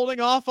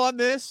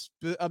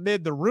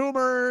amid the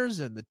rumors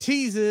and the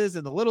teases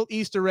and the little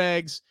Easter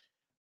eggs.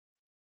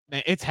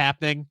 Man, it's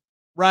happening,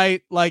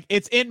 right? Like,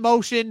 it's in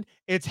motion.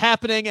 It's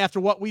happening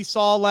after what we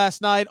saw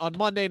last night on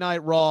Monday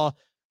Night Raw.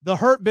 The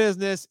Hurt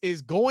Business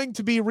is going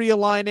to be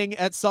realigning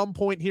at some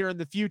point here in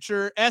the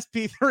future.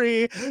 MVP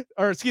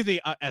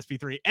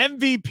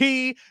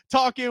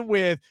talking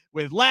with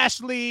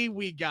Lashley.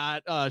 We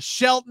got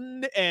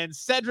Shelton and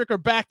Cedric are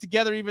back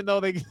together, even though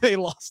they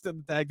lost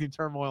in the tag team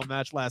turmoil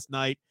match last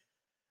night.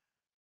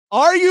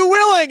 Are you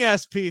willing,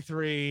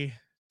 SP3,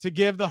 to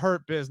give the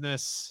Hurt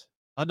Business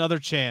another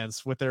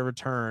chance with their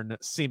return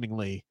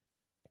seemingly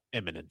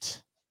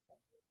imminent?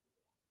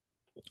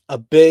 A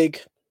big,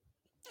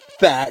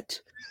 fat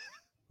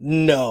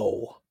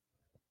no.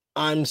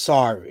 I'm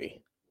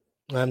sorry.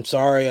 I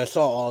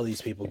saw all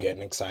these people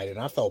getting excited.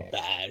 I felt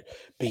bad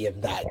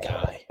being that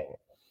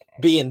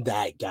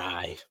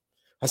guy.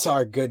 I saw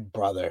our good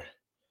brother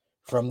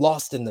from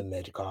Lost in the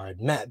Midgard,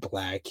 Matt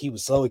Black. He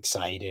was so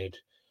excited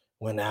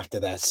when after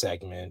that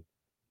segment.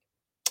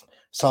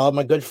 Saw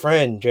my good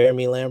friend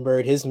Jeremy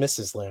Lambert, his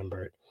Mrs.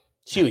 Lambert.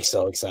 She was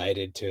so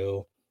excited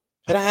too.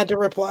 And I had to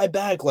reply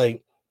back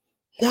like,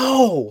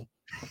 no,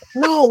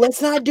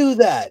 let's not do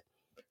that.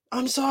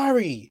 I'm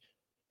sorry.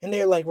 And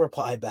they like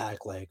reply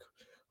back like,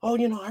 oh,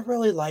 I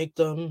really like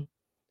them.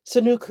 It's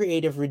a new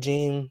creative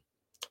regime.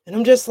 And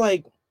I'm just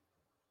like,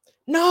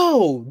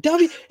 no,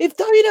 if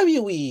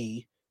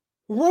WWE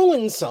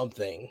ruins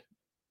something,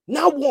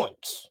 not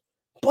once,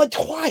 but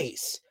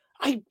twice,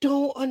 I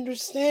don't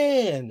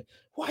understand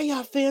why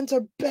y'all fans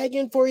are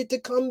begging for it to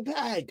come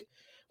back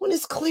when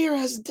it's clear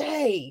as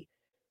day.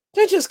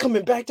 They're just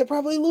coming back to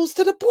probably lose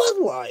to the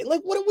Bloodline.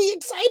 Like, what are we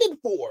excited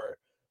for?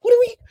 What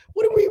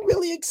are we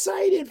really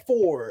excited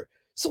for?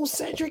 So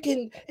Cedric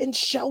and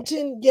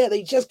Shelton, yeah,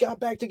 they just got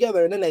back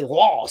together and then they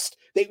lost.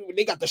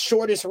 They got the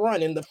shortest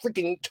run in the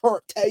freaking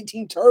tag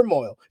team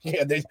turmoil.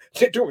 Yeah,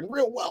 they're doing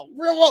real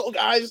well,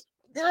 guys.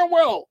 Real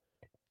well.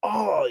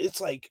 Oh, it's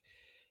like,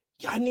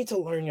 I need to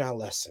learn y'all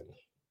lesson.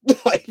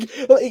 like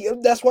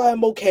that's why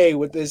I'm okay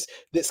with this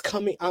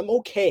coming. I'm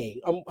okay.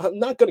 I'm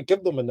not gonna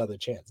give them another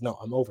chance. No,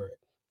 I'm over it.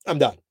 I'm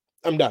done.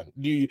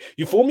 You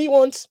fool me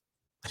once,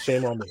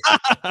 shame on me.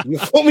 You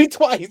fool me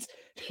twice,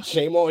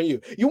 shame on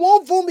you. You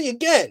won't fool me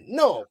again.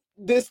 No,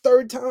 this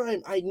third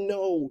time, I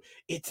know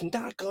it's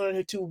not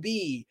going to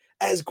be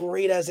as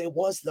great as it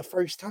was the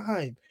first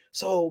time.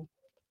 So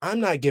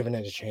I'm not giving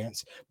it a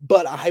chance,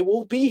 but I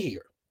will be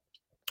here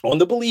on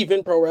the Bleav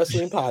in Pro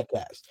Wrestling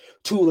podcast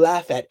to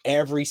laugh at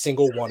every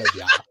single one of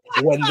y'all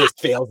when this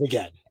fails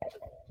again.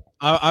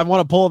 I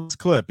want to pull this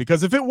clip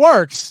because if it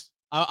works,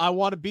 I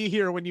want to be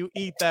here when you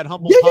eat that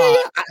humble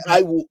pie.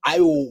 I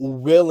will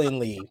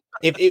willingly,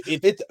 if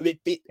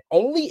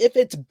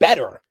it's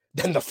better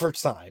than the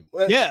first time.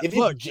 Yeah, if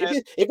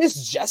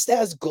it's just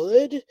as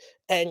good,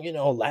 and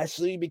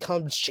Lashley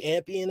becomes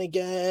champion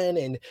again,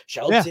 and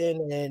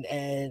Shelton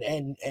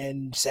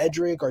and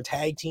Cedric are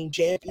tag team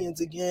champions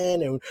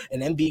again,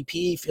 and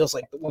MVP feels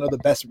like one of the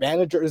best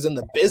managers in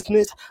the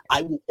business,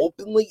 I will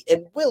openly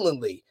and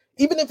willingly,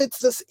 even if it's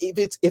the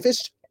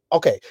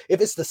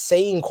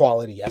same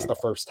quality as the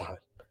first time,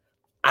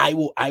 I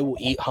will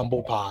eat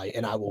humble pie,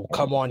 and I will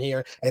come on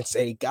here and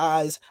say,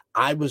 guys,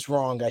 I was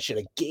wrong. I should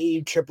have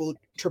gave Triple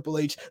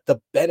H the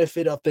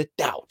benefit of the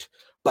doubt,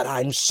 but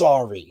I'm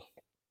sorry.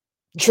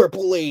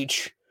 Triple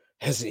H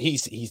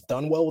he's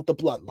done well with the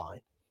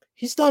Bloodline.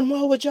 He's done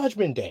well with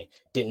Judgment Day.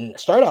 Didn't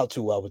start out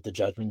too well with the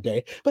Judgment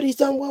Day, but he's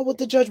done well with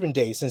the Judgment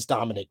Day since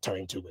Dominic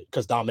turned to it,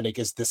 because Dominic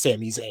is the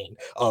Sami Zayn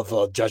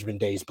of Judgment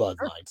Day's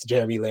bloodlines.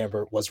 Jeremy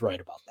Lambert was right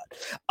about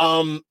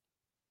that.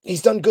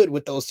 He's done good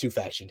with those two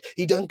factions.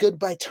 He done good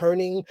by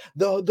turning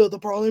the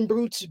Brawling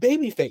Brutes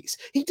babyface.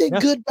 He did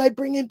good by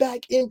bringing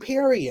back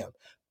Imperium.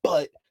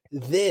 But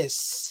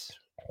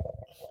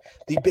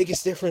the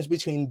biggest difference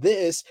between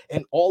this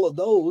and all of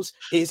those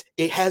is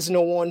it has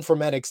no one from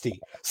NXT.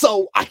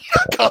 So I'm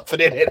not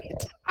confident in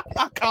it. I'm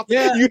not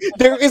confident. Yeah.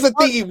 There is a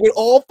theme with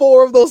all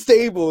four of those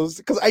stables,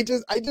 because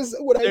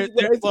when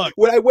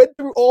I went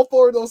through all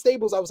four of those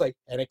stables, I was like,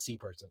 NXT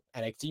person,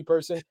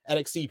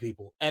 NXT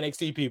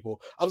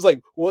people. I was like,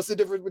 what's the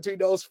difference between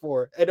those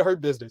four and Hurt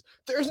Business?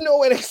 There's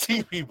no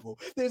NXT people.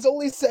 There's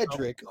only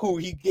Cedric, who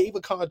he gave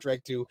a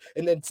contract to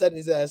and then sent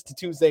his ass to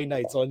Tuesday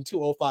nights on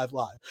 205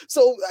 Live.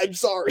 So I'm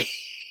sorry.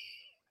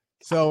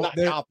 So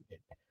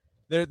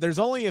there's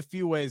only a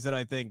few ways that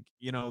I think,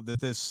 that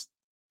this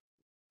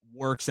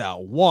works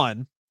out.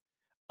 One,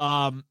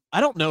 I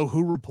don't know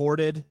who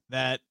reported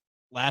that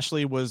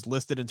Lashley was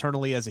listed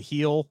internally as a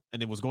heel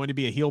and it was going to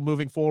be a heel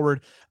moving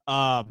forward.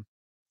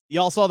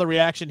 Y'all saw the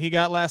reaction he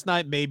got last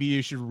night. Maybe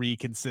you should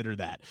reconsider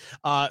that.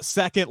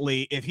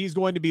 Secondly, if he's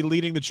going to be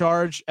leading the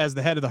charge as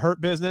the head of the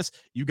Hurt Business,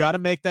 you got to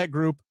make that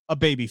group a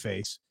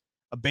babyface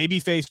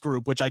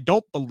group, which I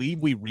don't believe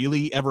we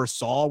really ever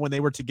saw when they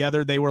were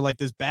together. They were like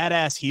this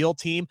badass heel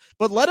team,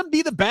 but let them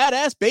be the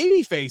badass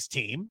babyface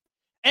team.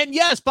 And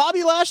yes,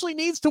 Bobby Lashley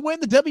needs to win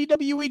the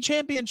WWE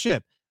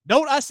Championship.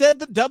 Note, I said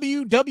the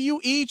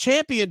WWE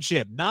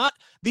Championship, not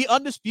the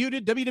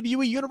undisputed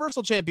WWE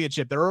Universal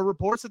Championship. There are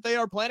reports that they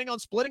are planning on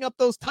splitting up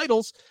those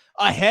titles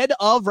ahead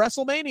of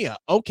WrestleMania.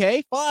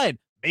 Okay, fine.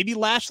 Maybe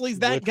Lashley's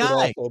that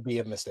guy. Which would also be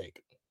a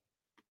mistake.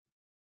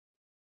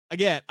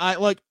 Again, I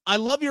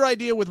love your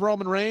idea with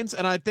Roman Reigns,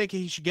 and I think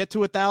he should get to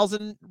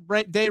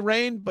 1,000-day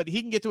reign, but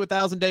he can get to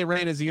 1,000-day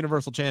reign as a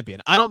Universal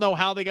Champion. I don't know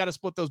how they got to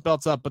split those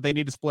belts up, but they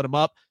need to split them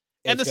up.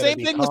 And the same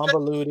thing,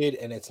 convoluted,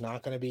 and it's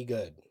not going to be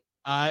good.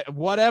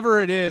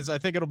 Whatever it is, I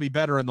think it'll be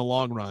better in the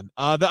long run.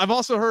 I've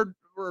also heard,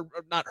 or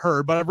not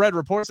heard, but I've read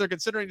reports they're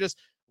considering just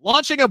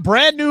launching a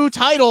brand new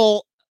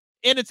title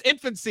in its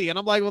infancy, and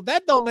I'm like, well,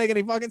 that don't make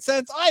any fucking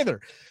sense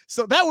either.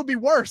 So that would be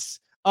worse.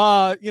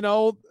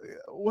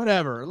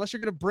 Whatever, unless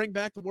you're going to bring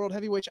back the world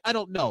heavyweight. I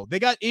don't know. They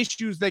got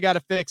issues they got to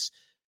fix.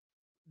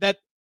 That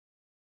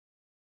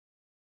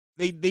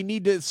they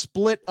need to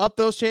split up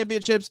those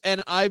championships.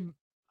 And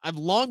I've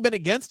long been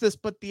against this,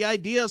 but the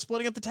idea of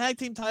splitting up the tag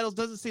team titles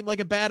doesn't seem like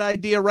a bad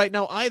idea right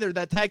now either.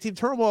 That tag team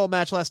turmoil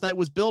match last night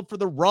was billed for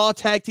the Raw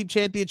tag team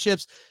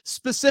championships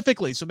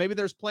specifically. So maybe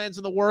there's plans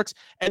in the works,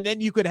 and then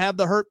you could have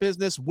the Hurt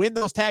Business win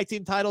those tag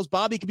team titles.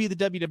 Bobby could be the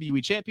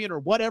WWE champion or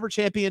whatever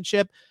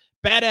championship.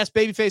 Badass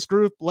babyface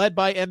group led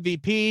by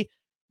MVP.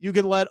 You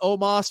can let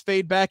Omos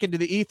fade back into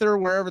the ether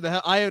wherever the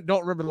hell. I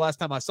don't remember the last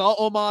time I saw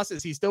Omos.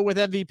 Is he still with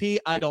MVP?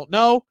 I don't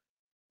know.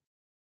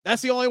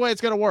 That's the only way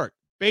it's going to work.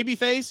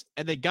 Babyface,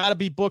 and they got to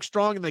be booked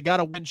strong, and they got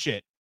to win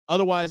shit.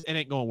 Otherwise, it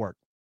ain't going to work.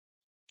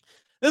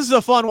 This is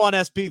a fun one,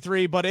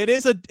 SP3, but it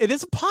is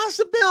a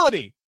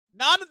possibility.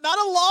 Not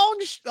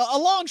a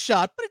long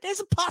shot, but it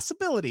is a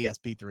possibility,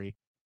 SP3.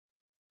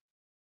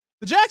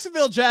 The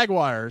Jacksonville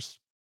Jaguars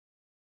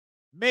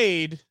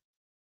made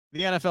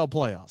the NFL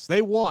playoffs.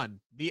 They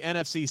won the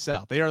NFC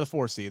South. They are the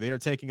 4th seed. They are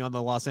taking on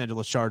the Los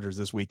Angeles Chargers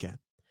this weekend.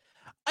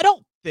 I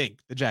don't think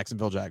the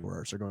Jacksonville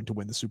Jaguars are going to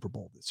win the Super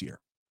Bowl this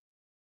year.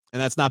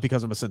 And that's not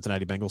because I'm a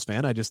Cincinnati Bengals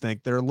fan. I just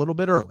think they're a little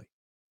bit early.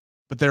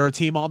 But they're a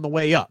team on the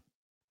way up.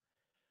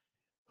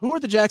 Who are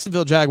the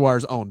Jacksonville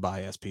Jaguars owned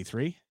by,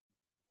 SP3?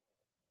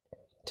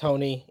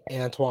 Tony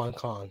Antoine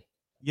Khan.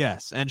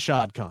 Yes, and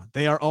Shad Khan.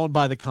 They are owned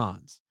by the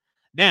Khans.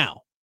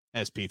 Now,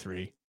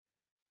 SP3,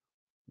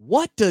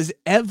 what does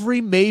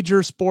every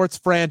major sports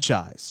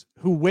franchise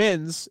who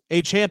wins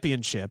a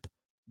championship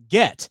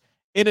get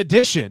in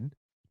addition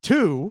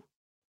to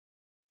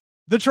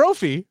the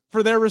trophy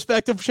for their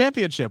respective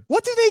championship?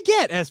 What do they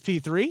get,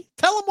 SP3?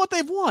 Tell them what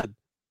they've won.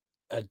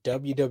 A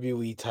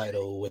WWE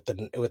title with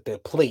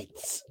the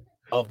plates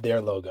of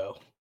their logo.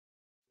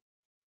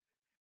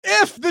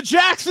 If the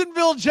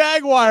Jacksonville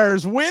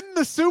Jaguars win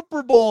the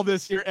Super Bowl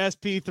this year,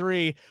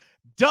 SP3,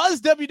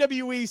 does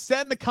WWE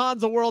send the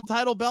Khans a world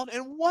title belt,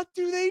 and what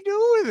do they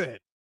do with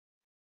it?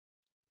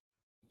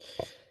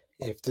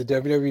 If the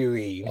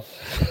WWE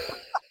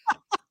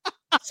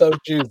so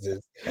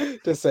chooses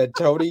to send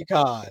Tony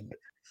Khan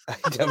a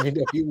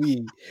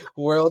WWE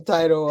world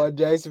title on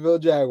Jacksonville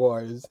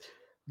Jaguars,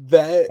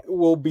 that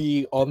will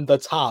be on the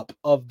top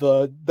of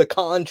the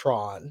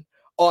Contron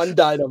on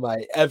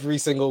Dynamite every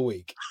single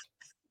week.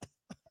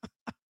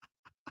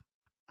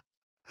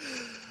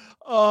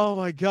 Oh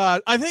my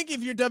God. I think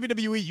if you're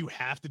WWE, you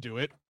have to do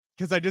it,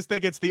 because I just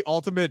think it's the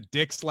ultimate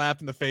dick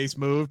slap in the face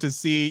move to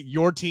see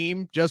your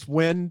team just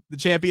win the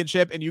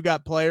championship and you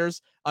got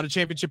players on a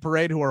championship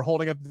parade who are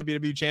holding up the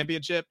WWE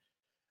championship.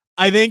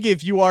 I think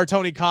if you are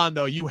Tony Khan,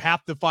 though, you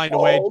have to find a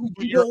way to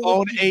put your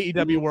own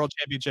AEW World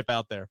Championship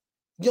out there.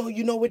 Yo,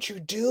 you know what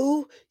you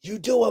do? You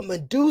do a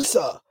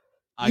Medusa.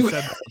 I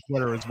said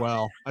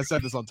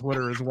this on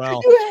Twitter as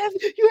well. You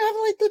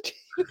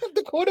have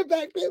the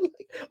quarterback being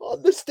like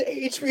on the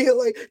stage being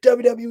like,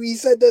 WWE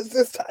sent us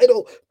this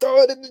title,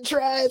 throw it in the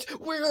trash.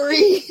 We're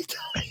read.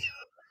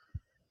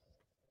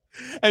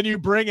 And you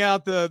bring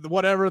out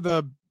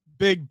the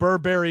big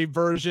Burberry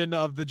version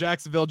of the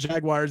Jacksonville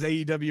Jaguars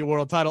AEW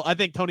World title. I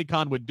think Tony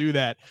Khan would do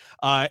that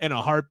in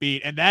a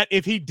heartbeat. And that,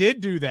 if he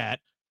did do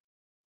that,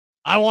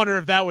 I wonder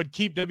if that would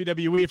keep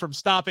WWE from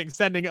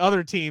sending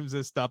other teams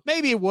this stuff.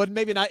 Maybe it would,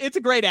 maybe not. It's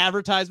a great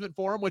advertisement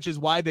for them, which is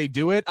why they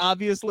do it,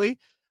 obviously.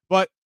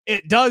 But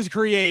it does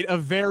create a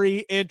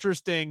very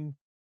interesting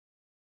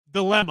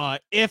dilemma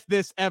if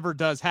this ever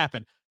does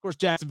happen. Of course,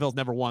 Jacksonville's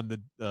never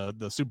won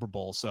the Super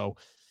Bowl, so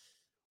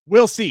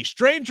we'll see.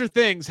 Stranger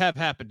things have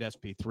happened,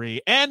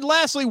 SP3. And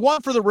lastly,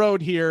 one for the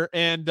road here,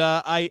 and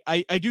I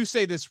do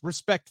say this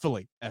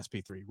respectfully,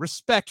 SP3,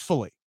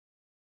 respectfully.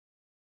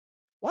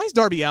 Why is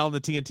Darby Allin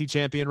the TNT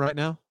champion right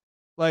now?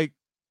 Like,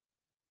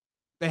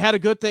 they had a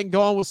good thing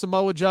going with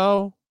Samoa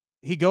Joe.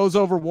 He goes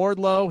over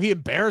Wardlow. He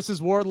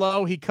embarrasses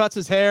Wardlow. He cuts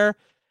his hair.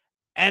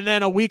 And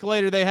then a week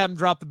later, they have him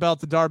drop the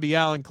belt to Darby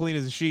Allin, clean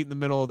as a sheet in the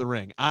middle of the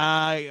ring.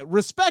 I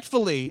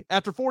respectfully,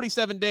 after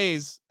 47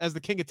 days as the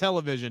king of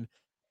television,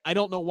 I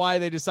don't know why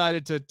they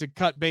decided to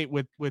cut bait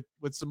with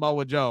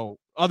Samoa Joe,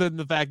 other than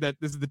the fact that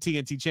this is the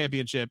TNT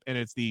championship and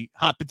it's the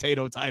hot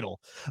potato title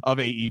of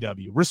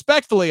AEW.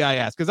 Respectfully, I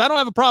ask, because I don't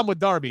have a problem with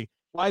Darby.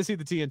 Why is he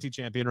the TNT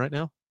champion right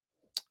now?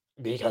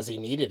 Because he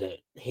needed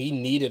it. He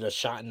needed a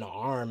shot in the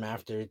arm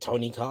after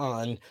Tony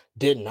Khan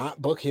did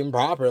not book him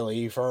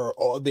properly for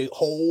the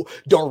whole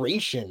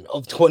duration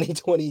of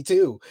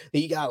 2022.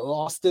 He got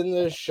lost in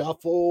the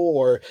shuffle,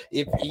 or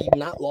if he's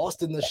not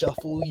lost in the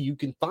shuffle, you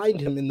can find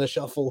him in the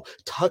shuffle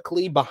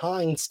tuckly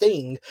behind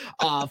Sting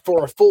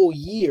for a full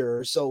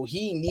year. So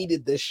he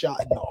needed this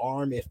shot in the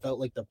arm. It felt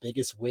like the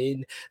biggest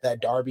win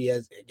that Darby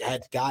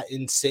had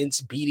gotten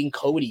since beating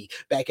Cody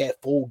back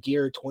at Full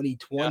Gear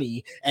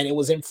 2020, and it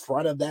was in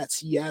front of that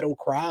Seattle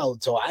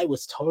crowd. So I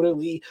was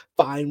totally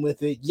fine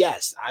with it.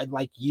 Yes, I,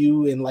 like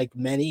you and like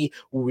many,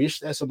 wish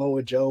that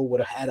Samoa Joe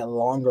would have had a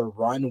longer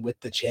run with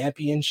the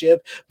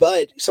championship,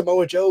 but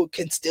Samoa Joe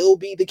can still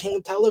be the king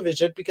of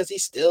television because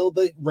he's still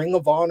the Ring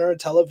of Honor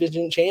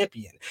television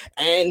champion.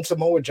 And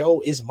Samoa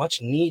Joe is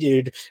much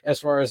needed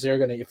as far as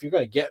if you're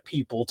gonna get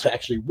people to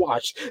actually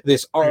watch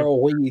this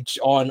ROH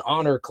on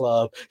Honor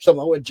Club.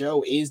 Samoa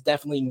Joe is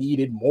definitely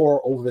needed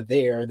more over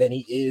there than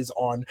he is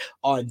on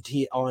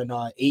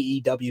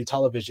AEW pay-per-view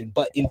television.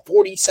 But in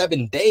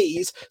 47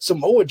 days,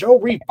 Samoa Joe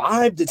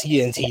revived the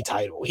TNT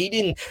title. He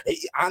didn't,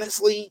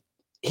 honestly,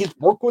 his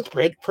work was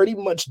pretty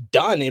much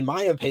done, in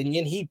my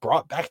opinion. He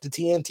brought back the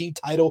TNT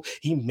title.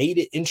 He made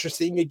it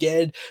interesting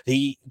again.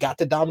 He got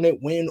the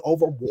dominant win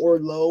over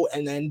Wardlow,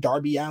 and then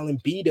Darby Allin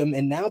beat him,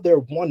 and now they're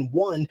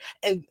 1-1.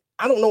 And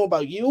I don't know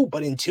about you,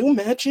 but in 2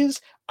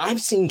 matches, I've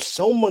seen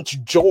so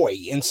much joy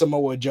in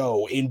Samoa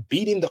Joe in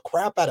beating the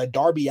crap out of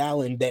Darby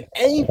Allin than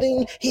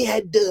anything he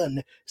had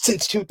done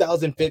since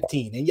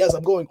 2015. And yes,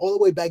 I'm going all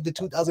the way back to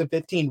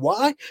 2015.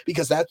 Why?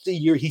 Because that's the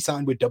year he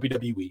signed with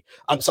WWE.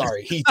 I'm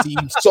sorry. He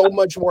seemed so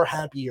much more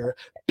happier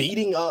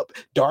beating up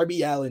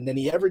Darby Allin than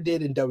he ever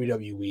did in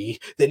WWE,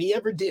 than he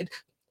ever did.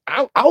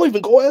 I'll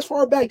even go as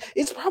far back.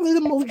 It's probably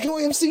the most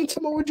joy I've seen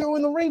Samoa Joe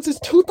in the ring since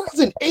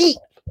 2008.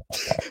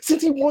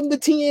 Since he won the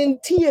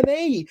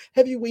TNA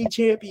heavyweight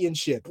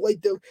championship.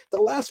 Like the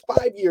last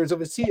 5 years of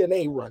his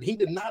TNA run, he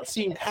did not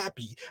seem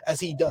happy as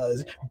he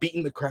does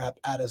beating the crap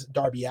out of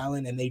Darby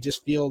Allin, and they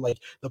just feel like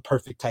the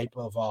perfect type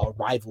of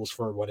rivals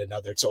for one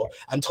another. So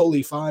I'm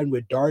totally fine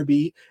with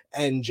Darby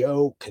and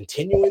Joe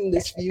continuing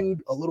this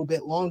feud a little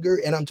bit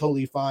longer, and I'm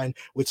totally fine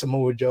with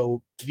Samoa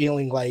Joe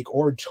feeling like,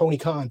 or Tony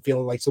Khan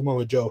feeling like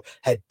Samoa Joe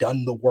had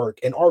done the work.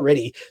 And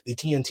already the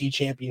TNT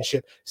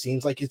championship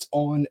seems like it's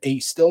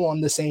still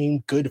on the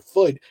same good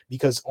foot,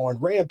 because on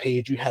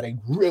Rampage you had a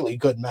really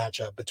good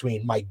matchup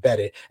between Mike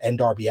Bennett and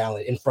Darby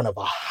Allin in front of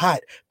a hot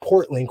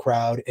Portland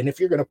crowd. And if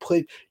you're going to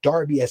put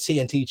Darby as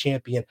TNT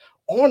champion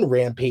on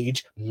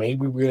Rampage,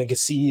 maybe we're going to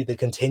see the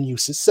continued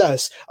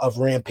success of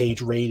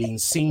Rampage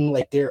ratings seem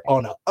like they're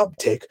on an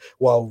uptick,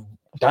 while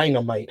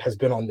Dynamite has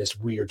been on this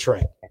weird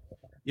trend.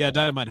 Yeah,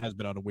 Dynamite has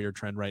been on a weird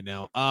trend right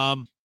now.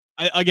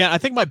 I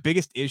think my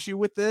biggest issue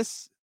with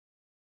this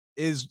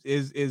is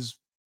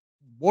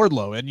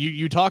Wardlow. And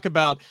you talk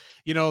about,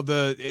 the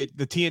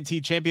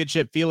TNT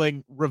championship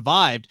feeling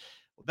revived.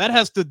 That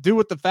has to do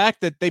with the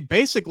fact that they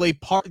basically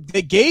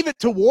they gave it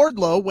to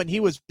Wardlow when he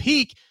was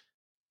peak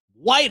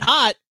white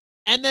hot,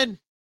 and then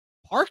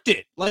parked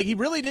it. Like, he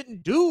really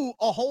didn't do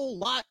a whole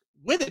lot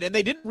with it, and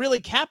they didn't really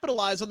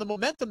capitalize on the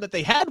momentum that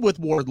they had with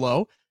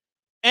Wardlow.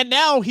 And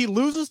now he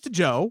loses to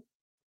Joe.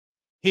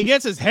 He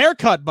gets his hair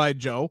cut by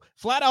Joe,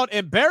 flat out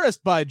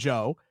embarrassed by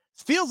Joe.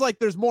 Feels like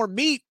there's more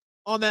meat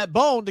on that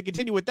bone to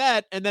continue with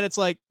that, and then it's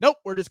like, nope,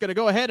 we're just going to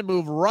go ahead and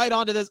move right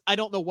on to this. I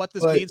don't know what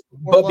this means.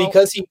 But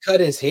because he cut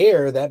his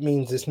hair, that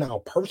means it's now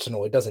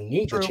personal. It doesn't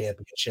need True. the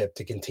championship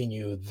to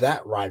continue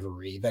that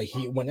rivalry. That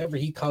whenever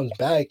he comes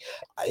back,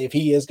 if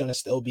he is going to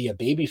still be a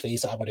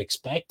babyface, I would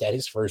expect that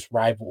his first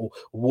rival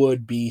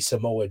would be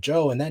Samoa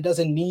Joe, and that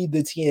doesn't need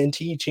the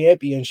TNT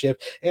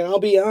championship. And I'll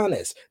be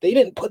honest, they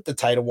didn't put the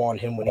title on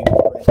him when he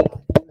was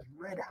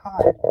red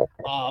hot.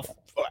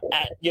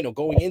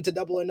 Going into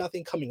Double or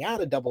Nothing, coming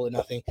out of Double or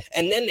Nothing,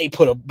 and then they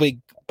put a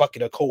big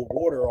bucket of cold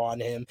water on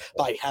him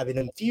by having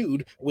him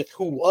feud with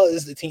who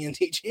was the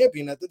TNT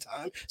champion at the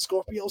time,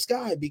 Scorpio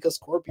Sky, because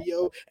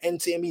Scorpio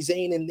and Sami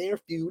Zayn in their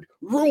feud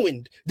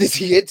ruined the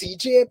TNT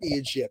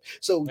championship.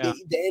 So They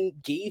then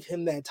gave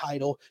him that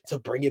title to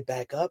bring it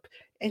back up,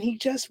 and he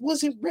just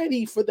wasn't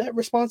ready for that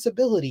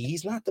responsibility.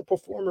 He's not the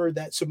performer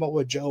that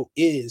Samoa Joe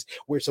is,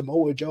 where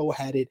Samoa Joe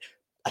had it,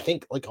 I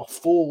think, like a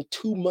full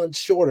 2 months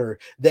shorter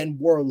than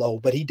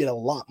Wardlow, but he did a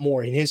lot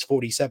more in his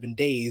 47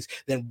 days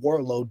than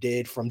Wardlow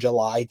did from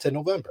July to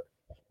November.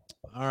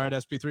 All right,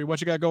 SP3, what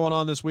you got going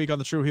on this week on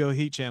the True Heel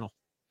Heat channel?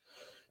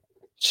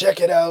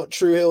 Check it out,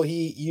 True Heel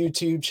Heat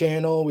YouTube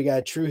channel. We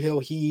got True Heel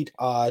Heat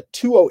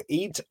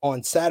 208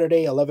 on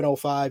Saturday,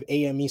 11:05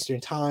 a.m. Eastern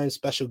Time.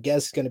 Special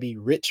guest is going to be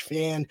Rich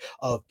Fan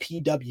of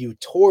PW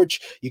Torch.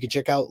 You can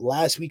check out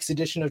last week's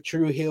edition of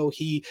True Heel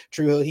Heat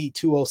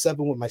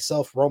 207 with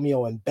myself,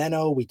 Romeo, and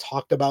Benno. We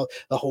talked about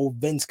the whole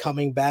Vince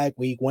coming back.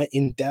 We went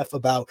in depth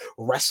about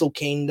Wrestle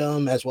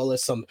Kingdom, as well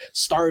as some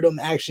Stardom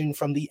action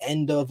from the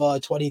end of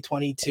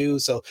 2022.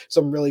 So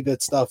some really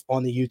good stuff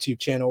on the YouTube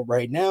channel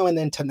right now. And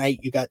then tonight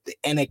you got the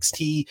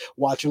NXT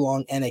watch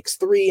along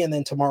NX3, and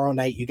then tomorrow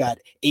night you got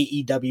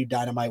AEW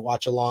Dynamite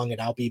watch along, and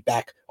I'll be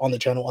back on the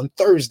channel on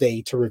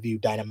Thursday to review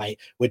Dynamite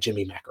with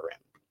Jimmy Macaram.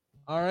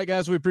 All right,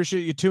 guys, we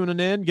appreciate you tuning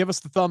in. Give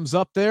us the thumbs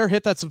up there.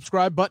 Hit that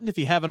subscribe button if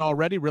you haven't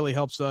already. Really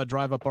helps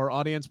drive up our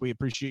audience. We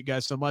appreciate you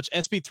guys so much.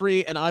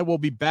 SP3 and I will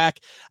be back.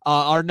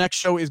 Our next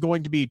show is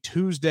going to be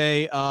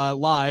Tuesday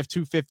live,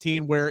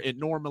 2:15, where it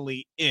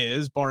normally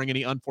is, barring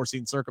any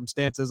unforeseen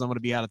circumstances. I'm going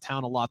to be out of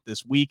town a lot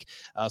this week,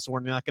 so we're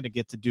not going to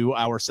get to do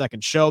our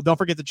second show. Don't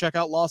forget to check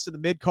out Lost in the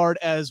Mid-Card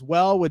as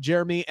well with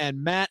Jeremy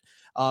and Matt.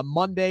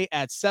 Monday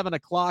at 7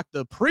 o'clock,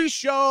 the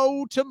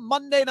pre-show to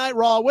Monday Night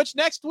Raw, which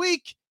next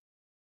week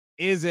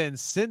is in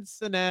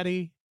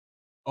Cincinnati,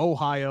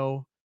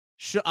 Ohio.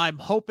 I'm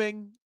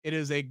hoping It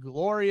is a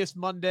glorious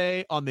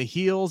Monday on the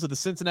heels of the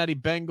Cincinnati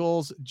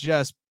Bengals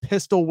just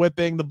pistol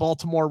whipping the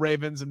Baltimore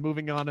Ravens and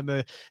moving on in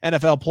the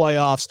NFL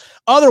playoffs.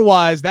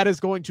 Otherwise, that is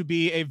going to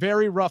be a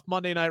very rough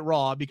Monday Night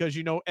Raw because,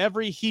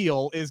 every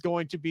heel is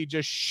going to be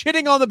just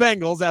shitting on the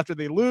Bengals after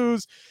they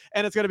lose.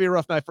 And it's going to be a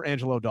rough night for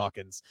Angelo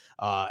Dawkins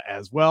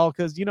as well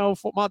because,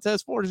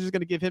 Montez Ford is just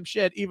going to give him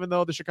shit, even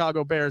though the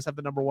Chicago Bears have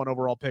the number 1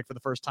 overall pick for the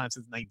first time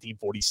since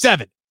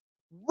 1947.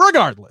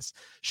 Regardless,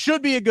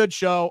 should be a good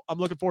show. I'm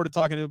looking forward to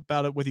talking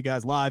about it with you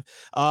guys live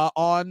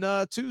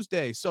on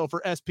Tuesday. So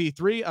for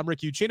SP3, I'm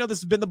Rick Ucchino.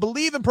 This has been the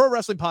Bleav in Pro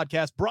Wrestling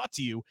podcast brought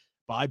to you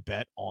by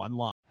Bet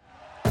Online.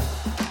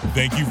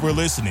 Thank you for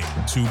listening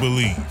to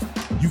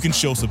Bleav. You can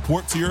show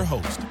support to your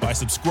host by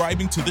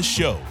subscribing to the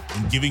show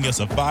and giving us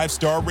a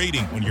 5-star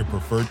rating on your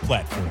preferred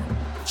platform.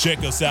 Check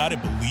us out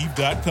at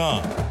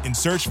Bleav.com and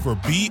search for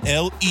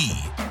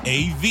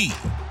BLEAV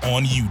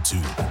on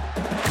YouTube.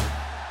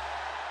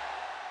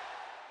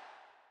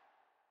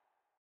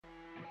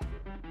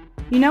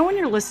 When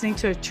you're listening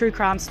to a true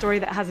crime story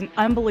that has an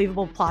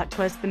unbelievable plot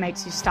twist that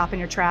makes you stop in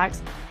your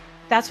tracks?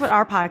 That's what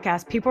our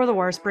podcast, People Are the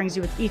Worst, brings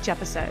you with each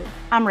episode.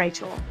 I'm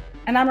Rachel.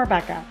 And I'm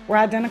Rebecca. We're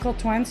identical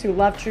twins who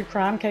love true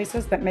crime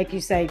cases that make you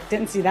say,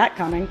 didn't see that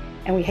coming,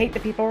 and we hate the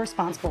people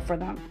responsible for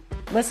them.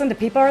 Listen to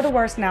People Are the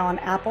Worst now on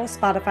Apple,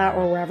 Spotify,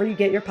 or wherever you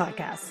get your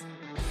podcasts.